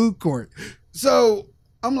your food court. So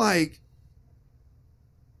I'm like,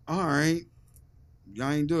 all right,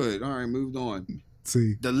 y'all ain't do it. All right, moved on.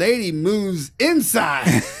 See. The lady moves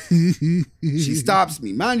inside. She stops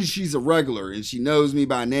me. Mind you, she's a regular and she knows me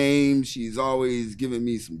by name. She's always giving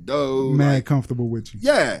me some dough. Mad comfortable with you.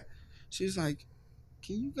 Yeah. She's like,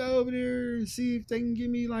 can you go over there and see if they can give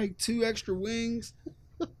me like 2 extra wings?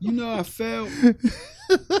 You know I fell.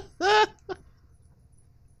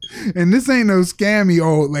 And this ain't no scammy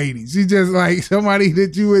old lady. She just like somebody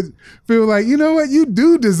that you would feel like, you know what, you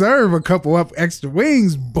do deserve a couple up extra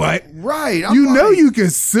wings, but right, you know you can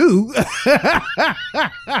sue.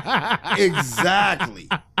 Exactly.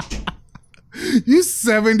 You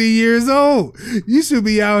 70 years old. You should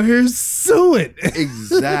be out here suing.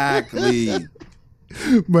 Exactly.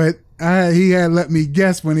 But he had let me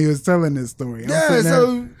guess when he was telling this story. Yeah,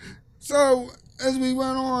 so as we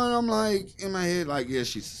went on, I'm like, in my head, like, yeah,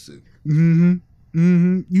 she's a suit.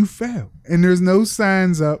 You fell. And there's no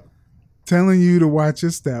signs up telling you to watch your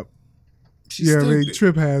step. She's stupid.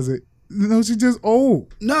 Trip hazard. No, she's just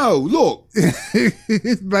old. No, look.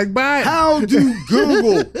 Like, bye. How do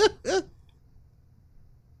Google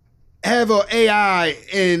have an AI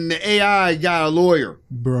and the AI got a lawyer?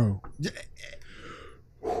 Bro.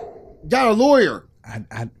 Got a lawyer.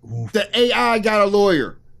 The AI got a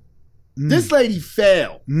lawyer. This lady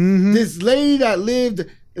fell. This lady that lived at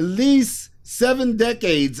least 7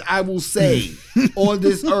 decades, I will say, on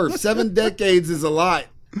this earth. 7 decades is a lot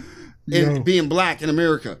in being black in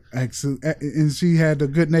America. Excellent. And she had the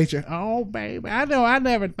good nature. Oh, baby, I know I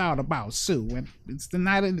never thought about Sue. And it's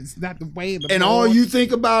not the way of the And all you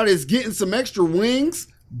think about is getting some extra wings?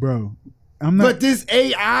 Bro, I'm not. But this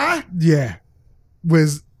AI? Yeah.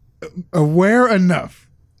 Was aware enough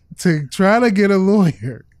to try to get a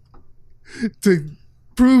lawyer to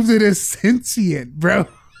prove that it's sentient, bro.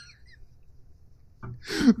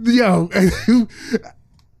 Yo,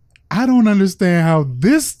 I don't understand how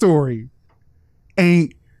this story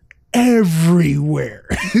ain't everywhere.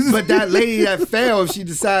 But that lady that fell, if she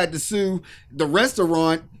decided to sue the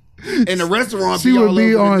restaurant, and the restaurant she would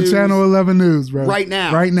be on Channel 11 News, bro. Right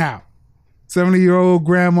now. 70-year-old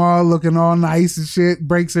grandma looking all nice and shit,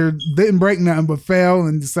 didn't break nothing but fell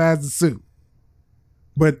and decides to sue.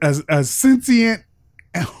 But a sentient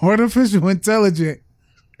artificial intelligence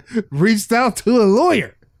reached out to a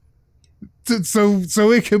lawyer so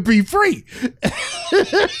it could be free.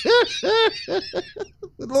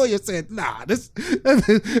 The lawyer said, "Nah, this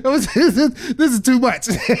is too much."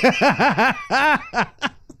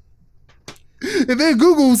 And then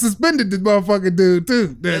Google suspended this motherfucking dude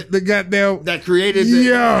too. The goddamn that created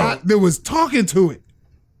that was talking to it.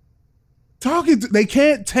 They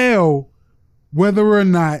can't tell whether or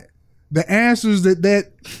not the answers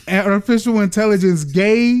that artificial intelligence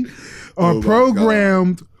gave are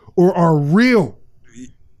programmed or are real.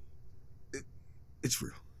 It's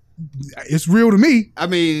real. It's real to me. I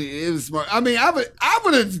mean, it was smart. I mean, I would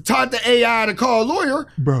have taught the AI to call a lawyer.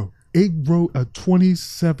 Bro, it wrote a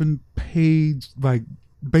 27-page like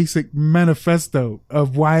basic manifesto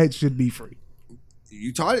of why it should be free.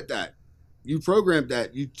 You taught it that. You programmed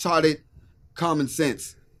that. You taught it common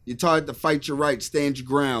sense. You taught it to fight your rights, stand your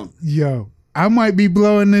ground. Yo, I might be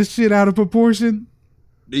blowing this shit out of proportion.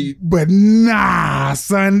 But nah,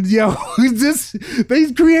 son, yo,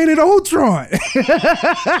 they created Ultron.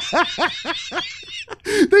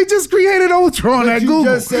 They just created Ultron at Google. You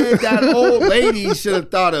just said that old lady should have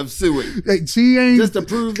thought of suing. She ain't just to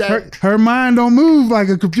prove that her mind don't move like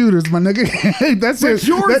a computer's, my nigga. That's but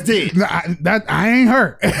yours did. I ain't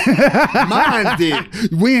her. Mine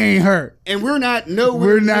did. We ain't her, and we're not nowhere.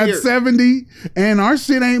 We're not near. 70, and our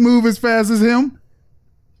shit ain't move as fast as him.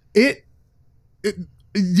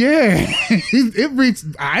 Yeah, it reached.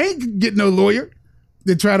 I ain't getting no lawyer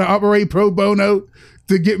to try to operate pro bono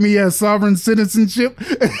to get me a sovereign citizenship.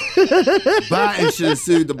 Biden should have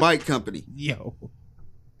sued the bike company. Yo,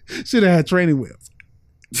 should have had training wheels.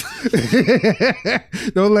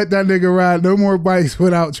 Don't let that nigga ride no more bikes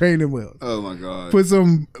without training wheels. Oh my god! Put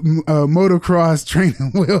some motocross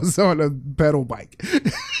training wheels on a pedal bike.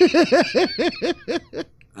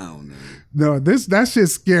 I don't know. No, that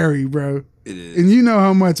shit's scary, bro. It is. And you know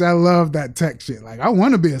how much I love that tech shit. Like, I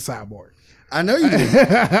want to be a cyborg. I know you do.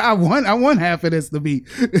 I want half of this to be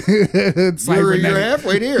you're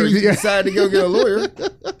halfway there. You decide to go get a lawyer.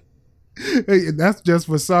 Hey, that's just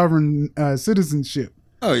for sovereign citizenship.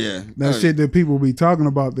 Oh, yeah. That shit that people be talking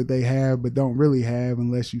about that they have but don't really have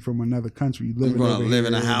unless you're from another country. I'm going to live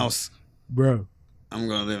in a house. Bro. I'm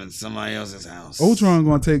going to live in somebody else's house. Ultron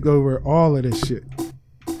going to take over all of this shit.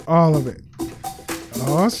 All of it.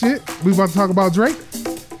 Oh, shit. We about to talk about Drake?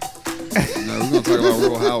 No, we're going to talk about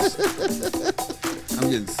Real House. I'm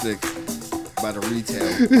getting sick by the retail.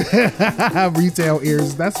 Retail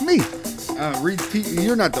ears. That's me.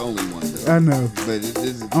 You're not the only one, though. I know. But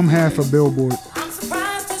I'm half a billboard. I'm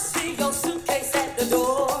surprised to see your suitcase at the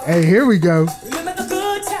door. Hey, here we go. Remember the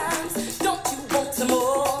good times. Don't you want some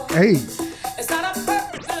more? Hey. It's not a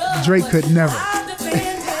perfect love, Drake could never.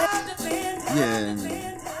 Yeah.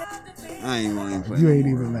 I ain't going to play. You ain't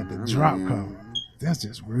even let the drop come. That's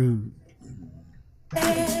just rude.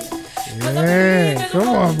 Yeah, come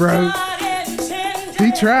on, bro.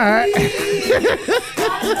 He tried.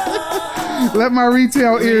 Let my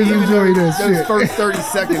retail ears enjoy this Those shit. first 30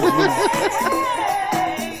 seconds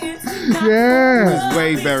Yeah. was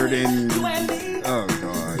way better than. Oh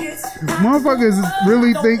God. Motherfuckers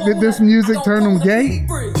really think that this music turned them gay?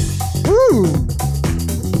 Ooh.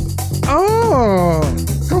 Oh.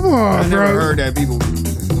 Come on, I bro. never heard that people.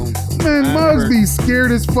 Man, mugs be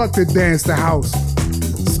scared as fuck to dance the house.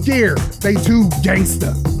 Scared. They too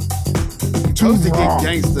gangsta. Too Supposed to raw.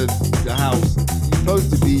 get gangsta the house. You're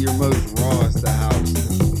supposed to be your most rawest the house.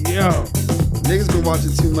 Yo. Niggas been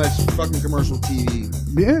watching too much fucking commercial TV.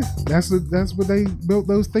 Yeah, that's what they built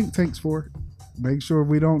those think tanks for. Make sure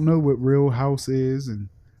we don't know what real house is, and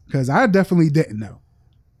because I definitely didn't know.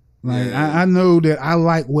 Like Yeah. I know that I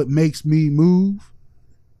like what makes me move,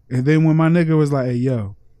 and then when my nigga was like, "Hey,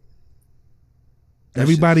 yo,"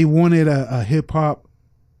 everybody wanted a hip hop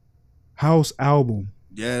house album,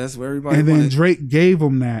 Yeah, that's what everybody and then wanted. Drake gave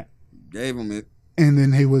them that, Gave him it. and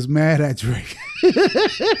then he was mad at Drake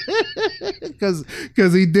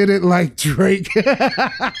because he did it like Drake.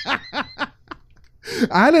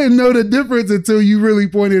 I didn't know the difference until you really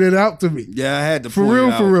pointed it out to me. Yeah, I had to For point real,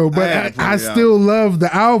 it out. for real. had But to I point it out. still love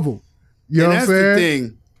the album. You know And what I'm that's the saying?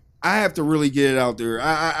 thing. I have to really get it out there.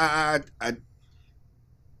 I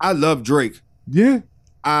love Drake. Yeah.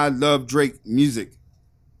 I love Drake music.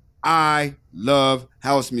 I love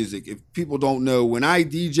house music. If people don't know, when I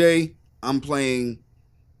DJ, I'm playing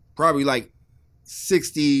probably like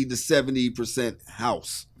 60 to 70%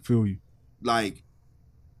 house. Feel you. Like,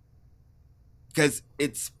 because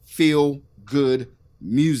it's feel good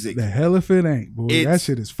music. The hell if it ain't, boy. That It's-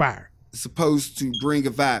 shit is fire. It's supposed to bring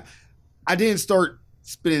a vibe. I didn't start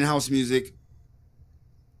spinning house music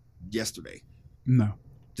yesterday, No.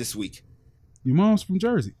 this week. Your mom's from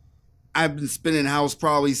Jersey. I've been spinning house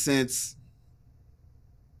probably since,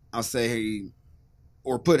 I'll say,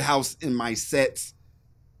 or put house in my sets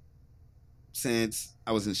since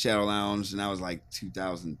I was in Shadow Lounge, and that was like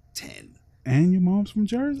 2010. And your mom's from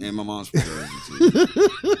Jersey? And my mom's from Jersey too.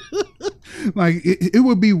 Like, it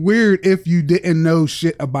would be weird if you didn't know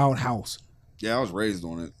shit about house. Yeah, I was raised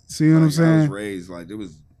on it. See what I'm I was saying? raised like there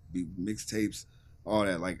was mixtapes, all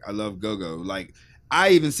that. Like I love go-go. Like I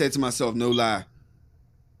even said to myself, no lie,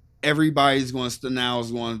 everybody's going to now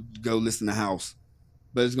is going to go listen to house,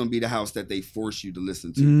 but it's going to be the house that they force you to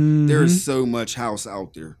listen to. Mhm. There is so much house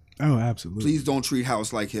out there. Oh, absolutely. Please don't treat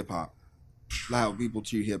house like hip hop. How people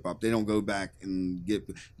treat hip hop, they don't go back and get.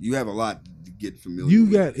 You have a lot to get familiar. You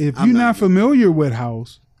with. got, if I'm you're not familiar with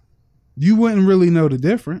house, you wouldn't really know the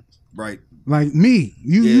difference. right. Like me,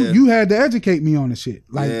 Yeah. you had to educate me on the shit.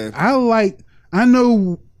 Like Yeah. I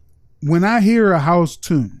know when I hear a house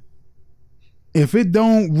tune, if it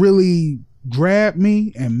don't really grab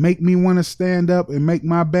me and make me want to stand up and make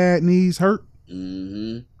my bad knees hurt,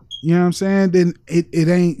 Mm-hmm. you know what I'm saying? Then it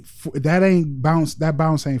ain't that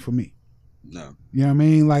bounce ain't for me. No. You know what I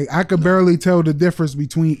mean? Like I could barely tell the difference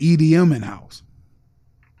between EDM and house.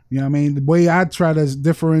 You know what I mean? The way I try to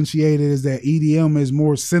differentiate it is that EDM is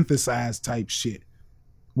more synthesized type shit,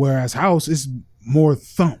 whereas house is more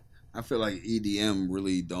thump. I feel like EDM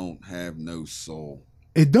really don't have no soul.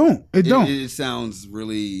 It don't. It sounds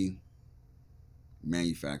really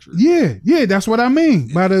manufactured. Yeah, that's what I mean.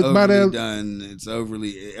 It's By overly the done. It's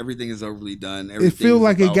overly. Everything is overly done. it Everything feel is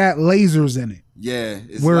like it about- got lasers in it. Yeah.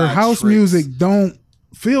 It's a Where lot of house tricks. music don't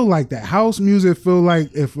feel like that. House music feel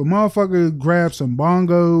like if a motherfucker grabs some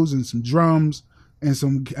bongos and some drums and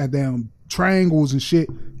some goddamn triangles and shit,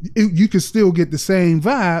 you can still get the same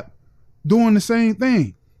vibe doing the same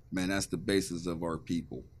thing. Man, that's the basis of our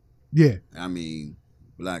people. Yeah, I mean,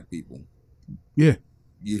 black people. yeah.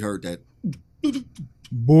 You heard that.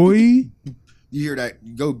 Boy, You hear that.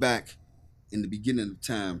 You go back in the beginning of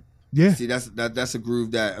time. yeah. See, that's a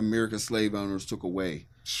groove that American slave owners took away.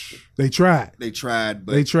 They tried. They tried,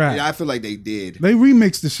 but They tried. I feel like they did. They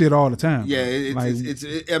remix the shit all the time. Yeah, bro. I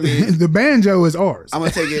mean, the banjo is ours. I'm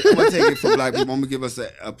gonna take it for black people. I'm gonna give us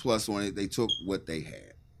a plus on it. They took what they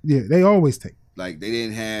had. Yeah, they always take. Like they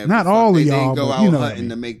didn't have Not all of they y'all, didn't go but out you know what I hunting mean.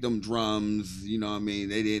 to make them drums. You know what I mean?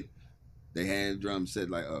 They did. They had drums set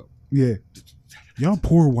like up. Yeah. Y'all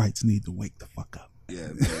poor whites need to wake the fuck up. Yeah,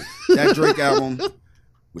 but that Drake album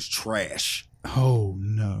was trash. Oh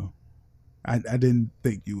no. I didn't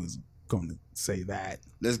think you was gonna say that.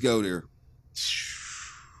 Let's go there.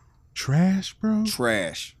 Trash, bro.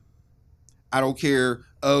 Trash. I don't care.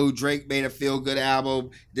 Oh, Drake made a feel-good album.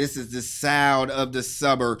 This is the sound of the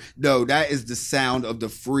summer. No, that is the sound of the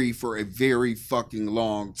free for a very fucking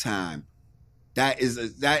long time. that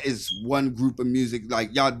is one group of music.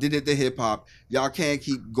 Like y'all did it to hip hop. Y'all can't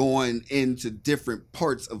keep going into different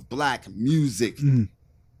parts of black music and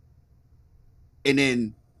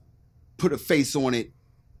then put a face on it,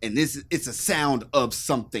 and it's a sound of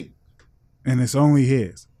something. And it's only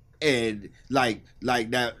his. And like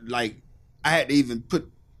that, like I had to even put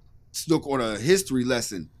Snook on a history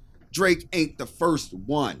lesson. Drake ain't the first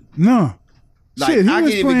one. No. Like Shit, I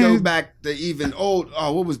can't even go back to even old.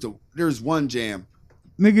 Oh, what was there's one jam.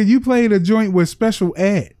 Nigga, you played a joint with Special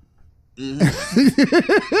Ed. Mm-hmm.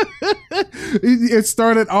 It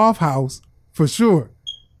started off house for sure,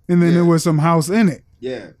 and then there was some house in it.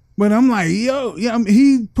 Yeah. But I'm like, yo, yeah,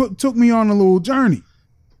 he took me on a little journey.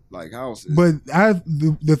 Like house. But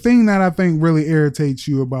the thing that I think really irritates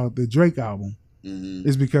you about the Drake album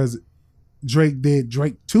is because Drake did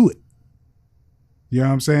Drake to it. You know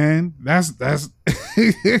what I'm saying? That's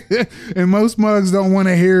and most mugs don't want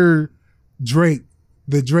to hear Drake,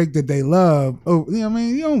 the Drake that they love. Oh, you know what I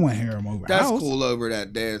mean? You don't want to hear him over That's house. cool over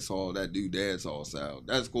that dance hall, that dude dance hall sound.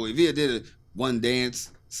 That's cool. If he had did a one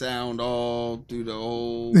dance sound all through the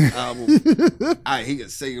whole album, he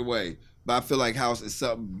could sing away. But I feel like house is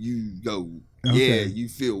something you go, yeah, you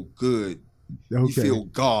feel good. Okay. You feel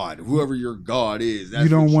God, whoever your God is. That's you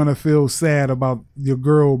don't want to feel sad about your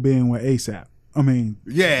girl being with ASAP. I mean,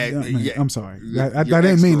 I'm sorry. I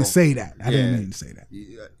didn't mean to say that. I didn't mean to say that.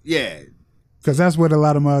 Yeah. Because that's what a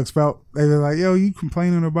lot of mugs felt. They were like, yo, you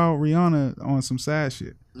complaining about Rihanna on some sad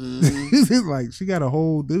shit. It's like, she got a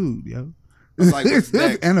whole dude, yo. It's like, what's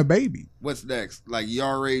next? And a baby. What's next? Like, you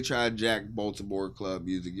already tried Jack Baltimore Club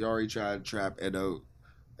music. You already tried Trap Edo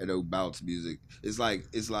Bounce music. It's like,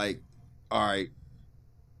 all right,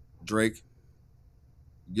 Drake,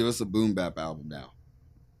 give us a boom bap album now.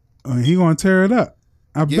 He gonna tear it up.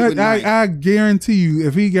 I guarantee you,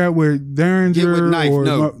 if he got with Derringer or Knife,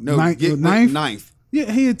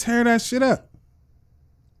 yeah, he'd tear that shit up.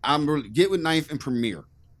 Get with Knife and Premier.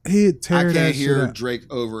 He'd tear that shit up. I can't hear Drake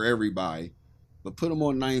over everybody, but put him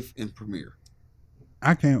on Knife and Premier.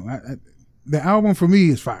 I can't. The album for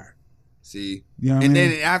me is fire. See, you know what and I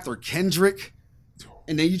mean? then after Kendrick.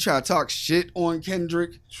 And then you try to talk shit on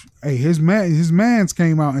Kendrick. Hey, his mans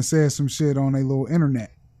came out and said some shit on a little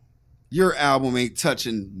internet. Your album ain't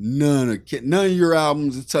touching none of your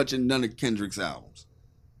albums is touching none of Kendrick's albums.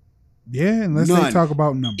 Yeah, unless they talk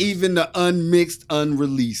about numbers. Even the unmixed,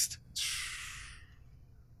 unreleased.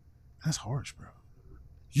 That's harsh, bro.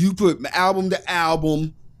 You put album to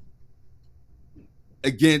album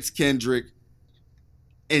against Kendrick,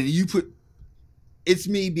 and you put it's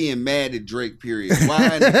me being mad at Drake, period.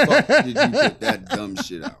 Why in the fuck did you put that dumb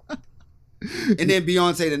shit out? And then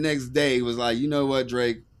Beyonce the next day was like, you know what,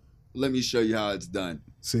 Drake? Let me show you how it's done.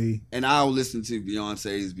 See? And I'll listen to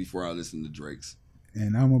Beyonce's before I listen to Drake's.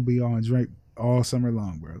 And I'm going to be on Drake all summer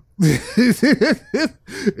long, bro.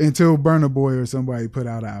 Until Burna Boy or somebody put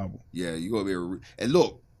out an album. Yeah, you going to be and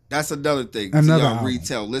look, that's another thing. Another y'all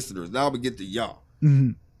retail listeners. Now I'm going to get to y'all.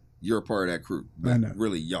 Mm-hmm. You're a part of that crew. But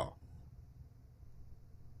really, y'all.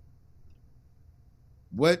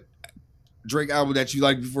 What Drake album that you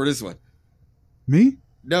liked before this one? Me?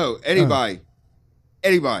 No, anybody.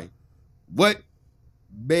 Anybody. What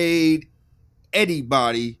made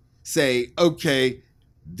anybody say, okay,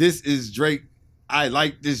 this is Drake. I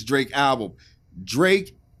like this Drake album.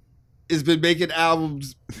 Drake has been making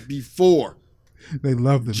albums before. They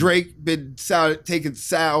love them. Drake been taking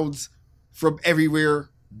sounds from everywhere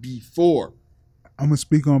before. I'm going to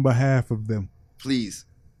speak on behalf of them. Please.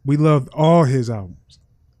 We loved all his albums.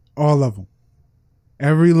 All of them.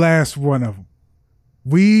 Every last one of them.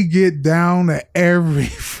 We get down to every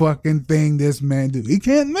fucking thing this man do. He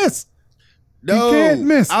can't miss. No, he can't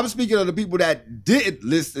miss. I'm speaking of the people that didn't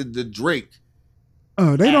listen to Drake.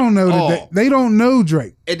 Oh, they don't know that they don't know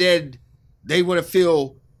Drake. And then they want to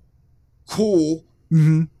feel cool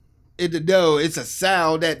in the know. It's a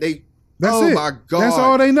sound that they. That's oh it. My God. That's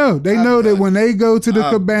all they know. They know that when they go to the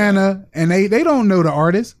cabana and they don't know the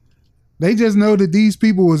artist. They just know that these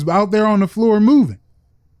people was out there on the floor moving.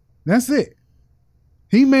 That's it.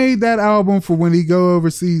 He made that album for when he go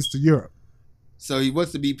overseas to Europe. So he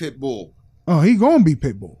wants to be Pitbull. Oh, he gonna be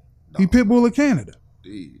Pitbull. No. He Pitbull of Canada.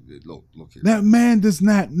 Look here. That man does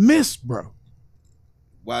not miss, bro.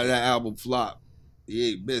 Why did that album flop?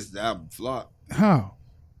 He ain't missed the album flop. How?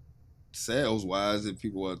 Sales wise, if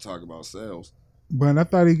people want to talk about sales. But I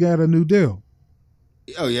thought he got a new deal.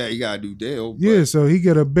 Oh yeah, he got a new deal. Yeah, so he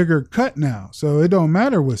get a bigger cut now. So it don't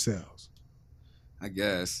matter what sells. I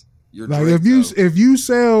guess. You're like Drake, if you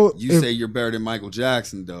sell, say you're better than Michael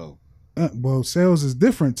Jackson though. Well, sales is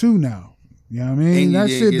different too now. You know what I mean? And that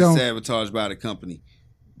you shit get don't sabotaged by the company.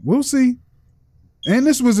 We'll see. And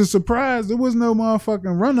this was a surprise. There was no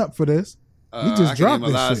motherfucking run up for this. He just I dropped can name a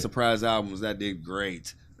this lot shit. of surprise albums that did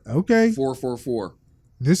great. Okay, 444,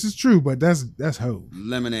 this is true, but that's Hov.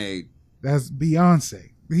 Lemonade. That's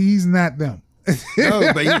Beyonce. He's not them.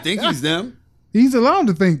 No, but you think he's them? He's allowed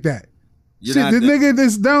to think that. You're Shit, not the them. nigga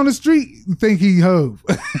that's down the street think he Hov.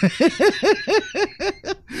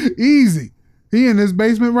 Easy. He in his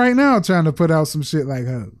basement right now trying to put out some shit like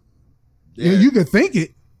Hov. Yeah, you could think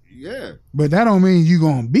it, Yeah, but that don't mean you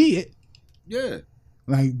gonna be it. yeah.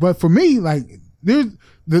 Like, but for me, like, there's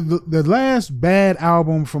the last bad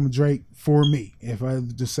album from Drake for me. If I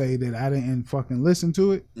just say that I didn't fucking listen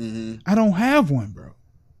to it, I don't have one, bro.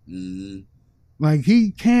 Like,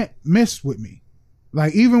 he can't mess with me.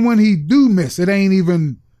 Like, even when he do miss, it ain't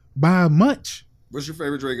even by much. What's your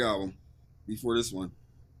favorite Drake album before this one?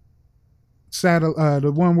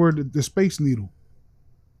 The one where the Space Needle,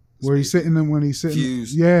 where he's sitting and when he's sitting.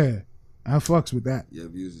 Fuse. Yeah, I fucks with that. Yeah,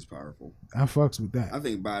 Views is powerful. I fucks with that. I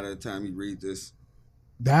think by the time you read this,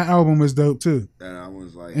 That album is dope too. that album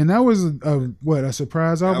was like, And that was a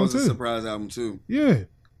surprise that album was too. a surprise album too. Yeah,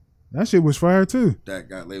 that shit was fire too. That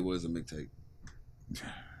got labeled as a mixtape.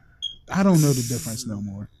 I don't know the difference no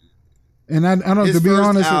more. And I don't, His to be first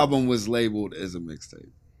honest, album was labeled as a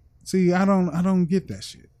mixtape. see, I don't get that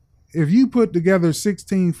shit. If you put together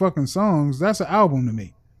 16 fucking songs, that's an album to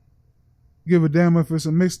me. Give a damn if it's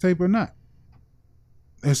a mixtape or not.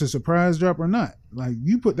 It's a surprise drop or not. Like,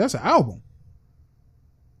 that's an album.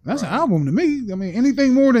 That's an album to me. I mean,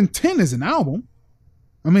 anything more than 10 is an album.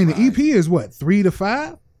 I mean, the EP is what, 3 to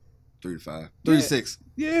 5? 3 to 5. 3 to 6.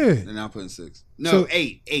 Yeah. They're now putting 6. No, So-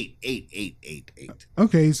 8.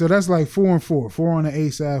 Okay, so that's like 4 and 4. 4 on the A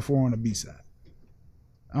side, 4 on the B side.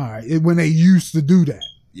 All right, when they used to do that.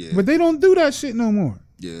 Yeah. But they don't do that shit no more.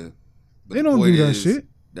 Yeah. But They the don't point do that is, shit.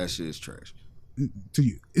 That shit is trash. To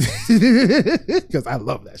you. Because I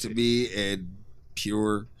love that To shit. be a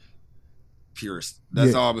purist.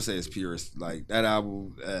 That's Yeah. all I'm gonna say is purist. Like that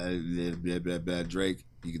album, Drake,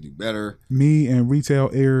 you can do better. Me and retail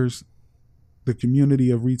ears, the community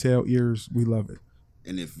of retail ears, we love it.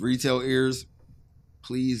 And if retail ears,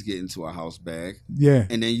 please get into a house bag. Yeah.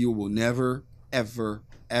 And then you will never, ever,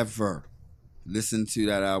 ever listen to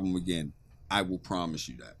that album again. I will promise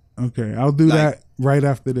you that. Okay, I'll do that right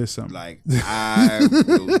after this summer. Like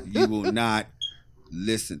you will not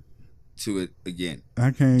listen to it again.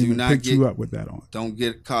 I can't Do even not pick get- you up with that on. Don't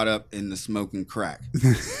get caught up in the smoking crack.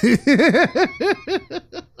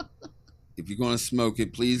 If you're gonna smoke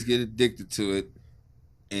it, please get addicted to it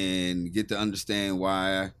and get to understand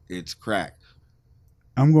why it's crack.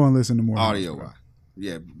 I'm going to listen to more Audio wise.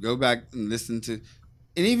 Yeah, go back and listen to,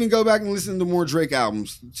 and even go back and listen to more Drake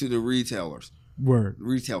albums to the retailers, Word.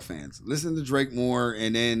 retail fans. Listen to Drake more,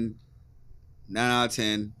 and then 9 out of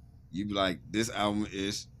 10, you be like, this album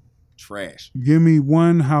is trash. Give me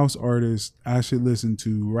one house artist I should listen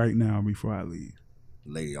to right now before I leave.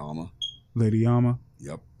 Lady Alma. Lady Alma.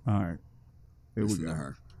 Yep. All right. Here we Listen go. to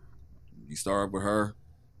her. You start up with her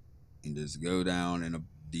and just go down in a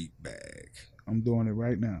deep bag. I'm doing it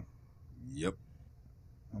right now. Yep.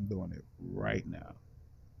 I'm doing it right now.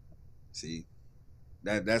 See,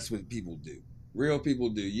 that's what people do. Real people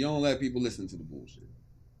do. You don't let people listen to the bullshit.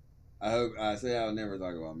 I say I'll never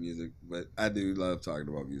talk about music, but I do love talking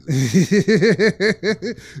about music.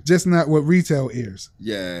 Just not with retail ears.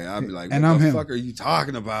 Yeah, I'll be like, what And I'm the him. fuck are you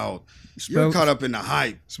talking about? Spell- You're caught up in the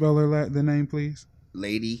hype. Spell her the name, please.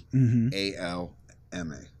 Lady Mm-hmm.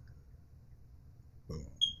 ALMA.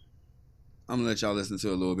 I'm gonna let y'all listen to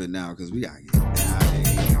it a little bit now because we gotta get out of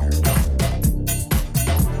here.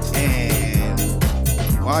 And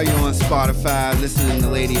while you're on Spotify listening to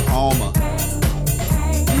Lady Alma,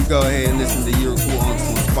 you go ahead and listen to Your Cool Unks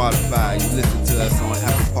on Spotify. You listen to us on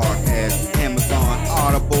Apple Podcasts, Amazon,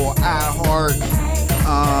 Audible, iHeart,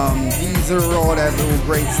 Deezer, all that little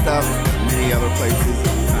great stuff. Many other places you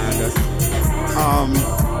can find us.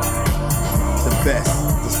 The best,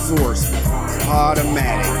 the source,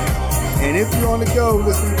 Podomatic. And if you're on the go,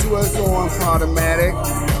 listen to us on Podomatic.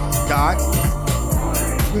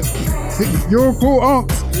 Your Cool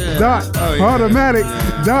Unks. Yeah. Oh, yeah.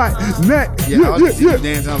 Automatic.net. Yeah, I was just sitting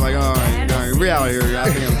dancing. I was like, all right, we're out here.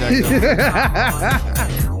 I think I'm jacked up.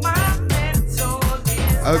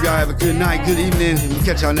 I hope y'all have a good night, good evening, and we'll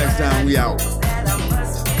catch y'all next time. We out.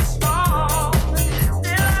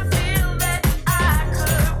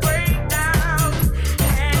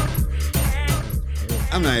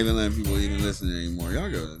 I'm not even letting people even listen anymore.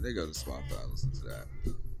 They go to Spotify, listen to that.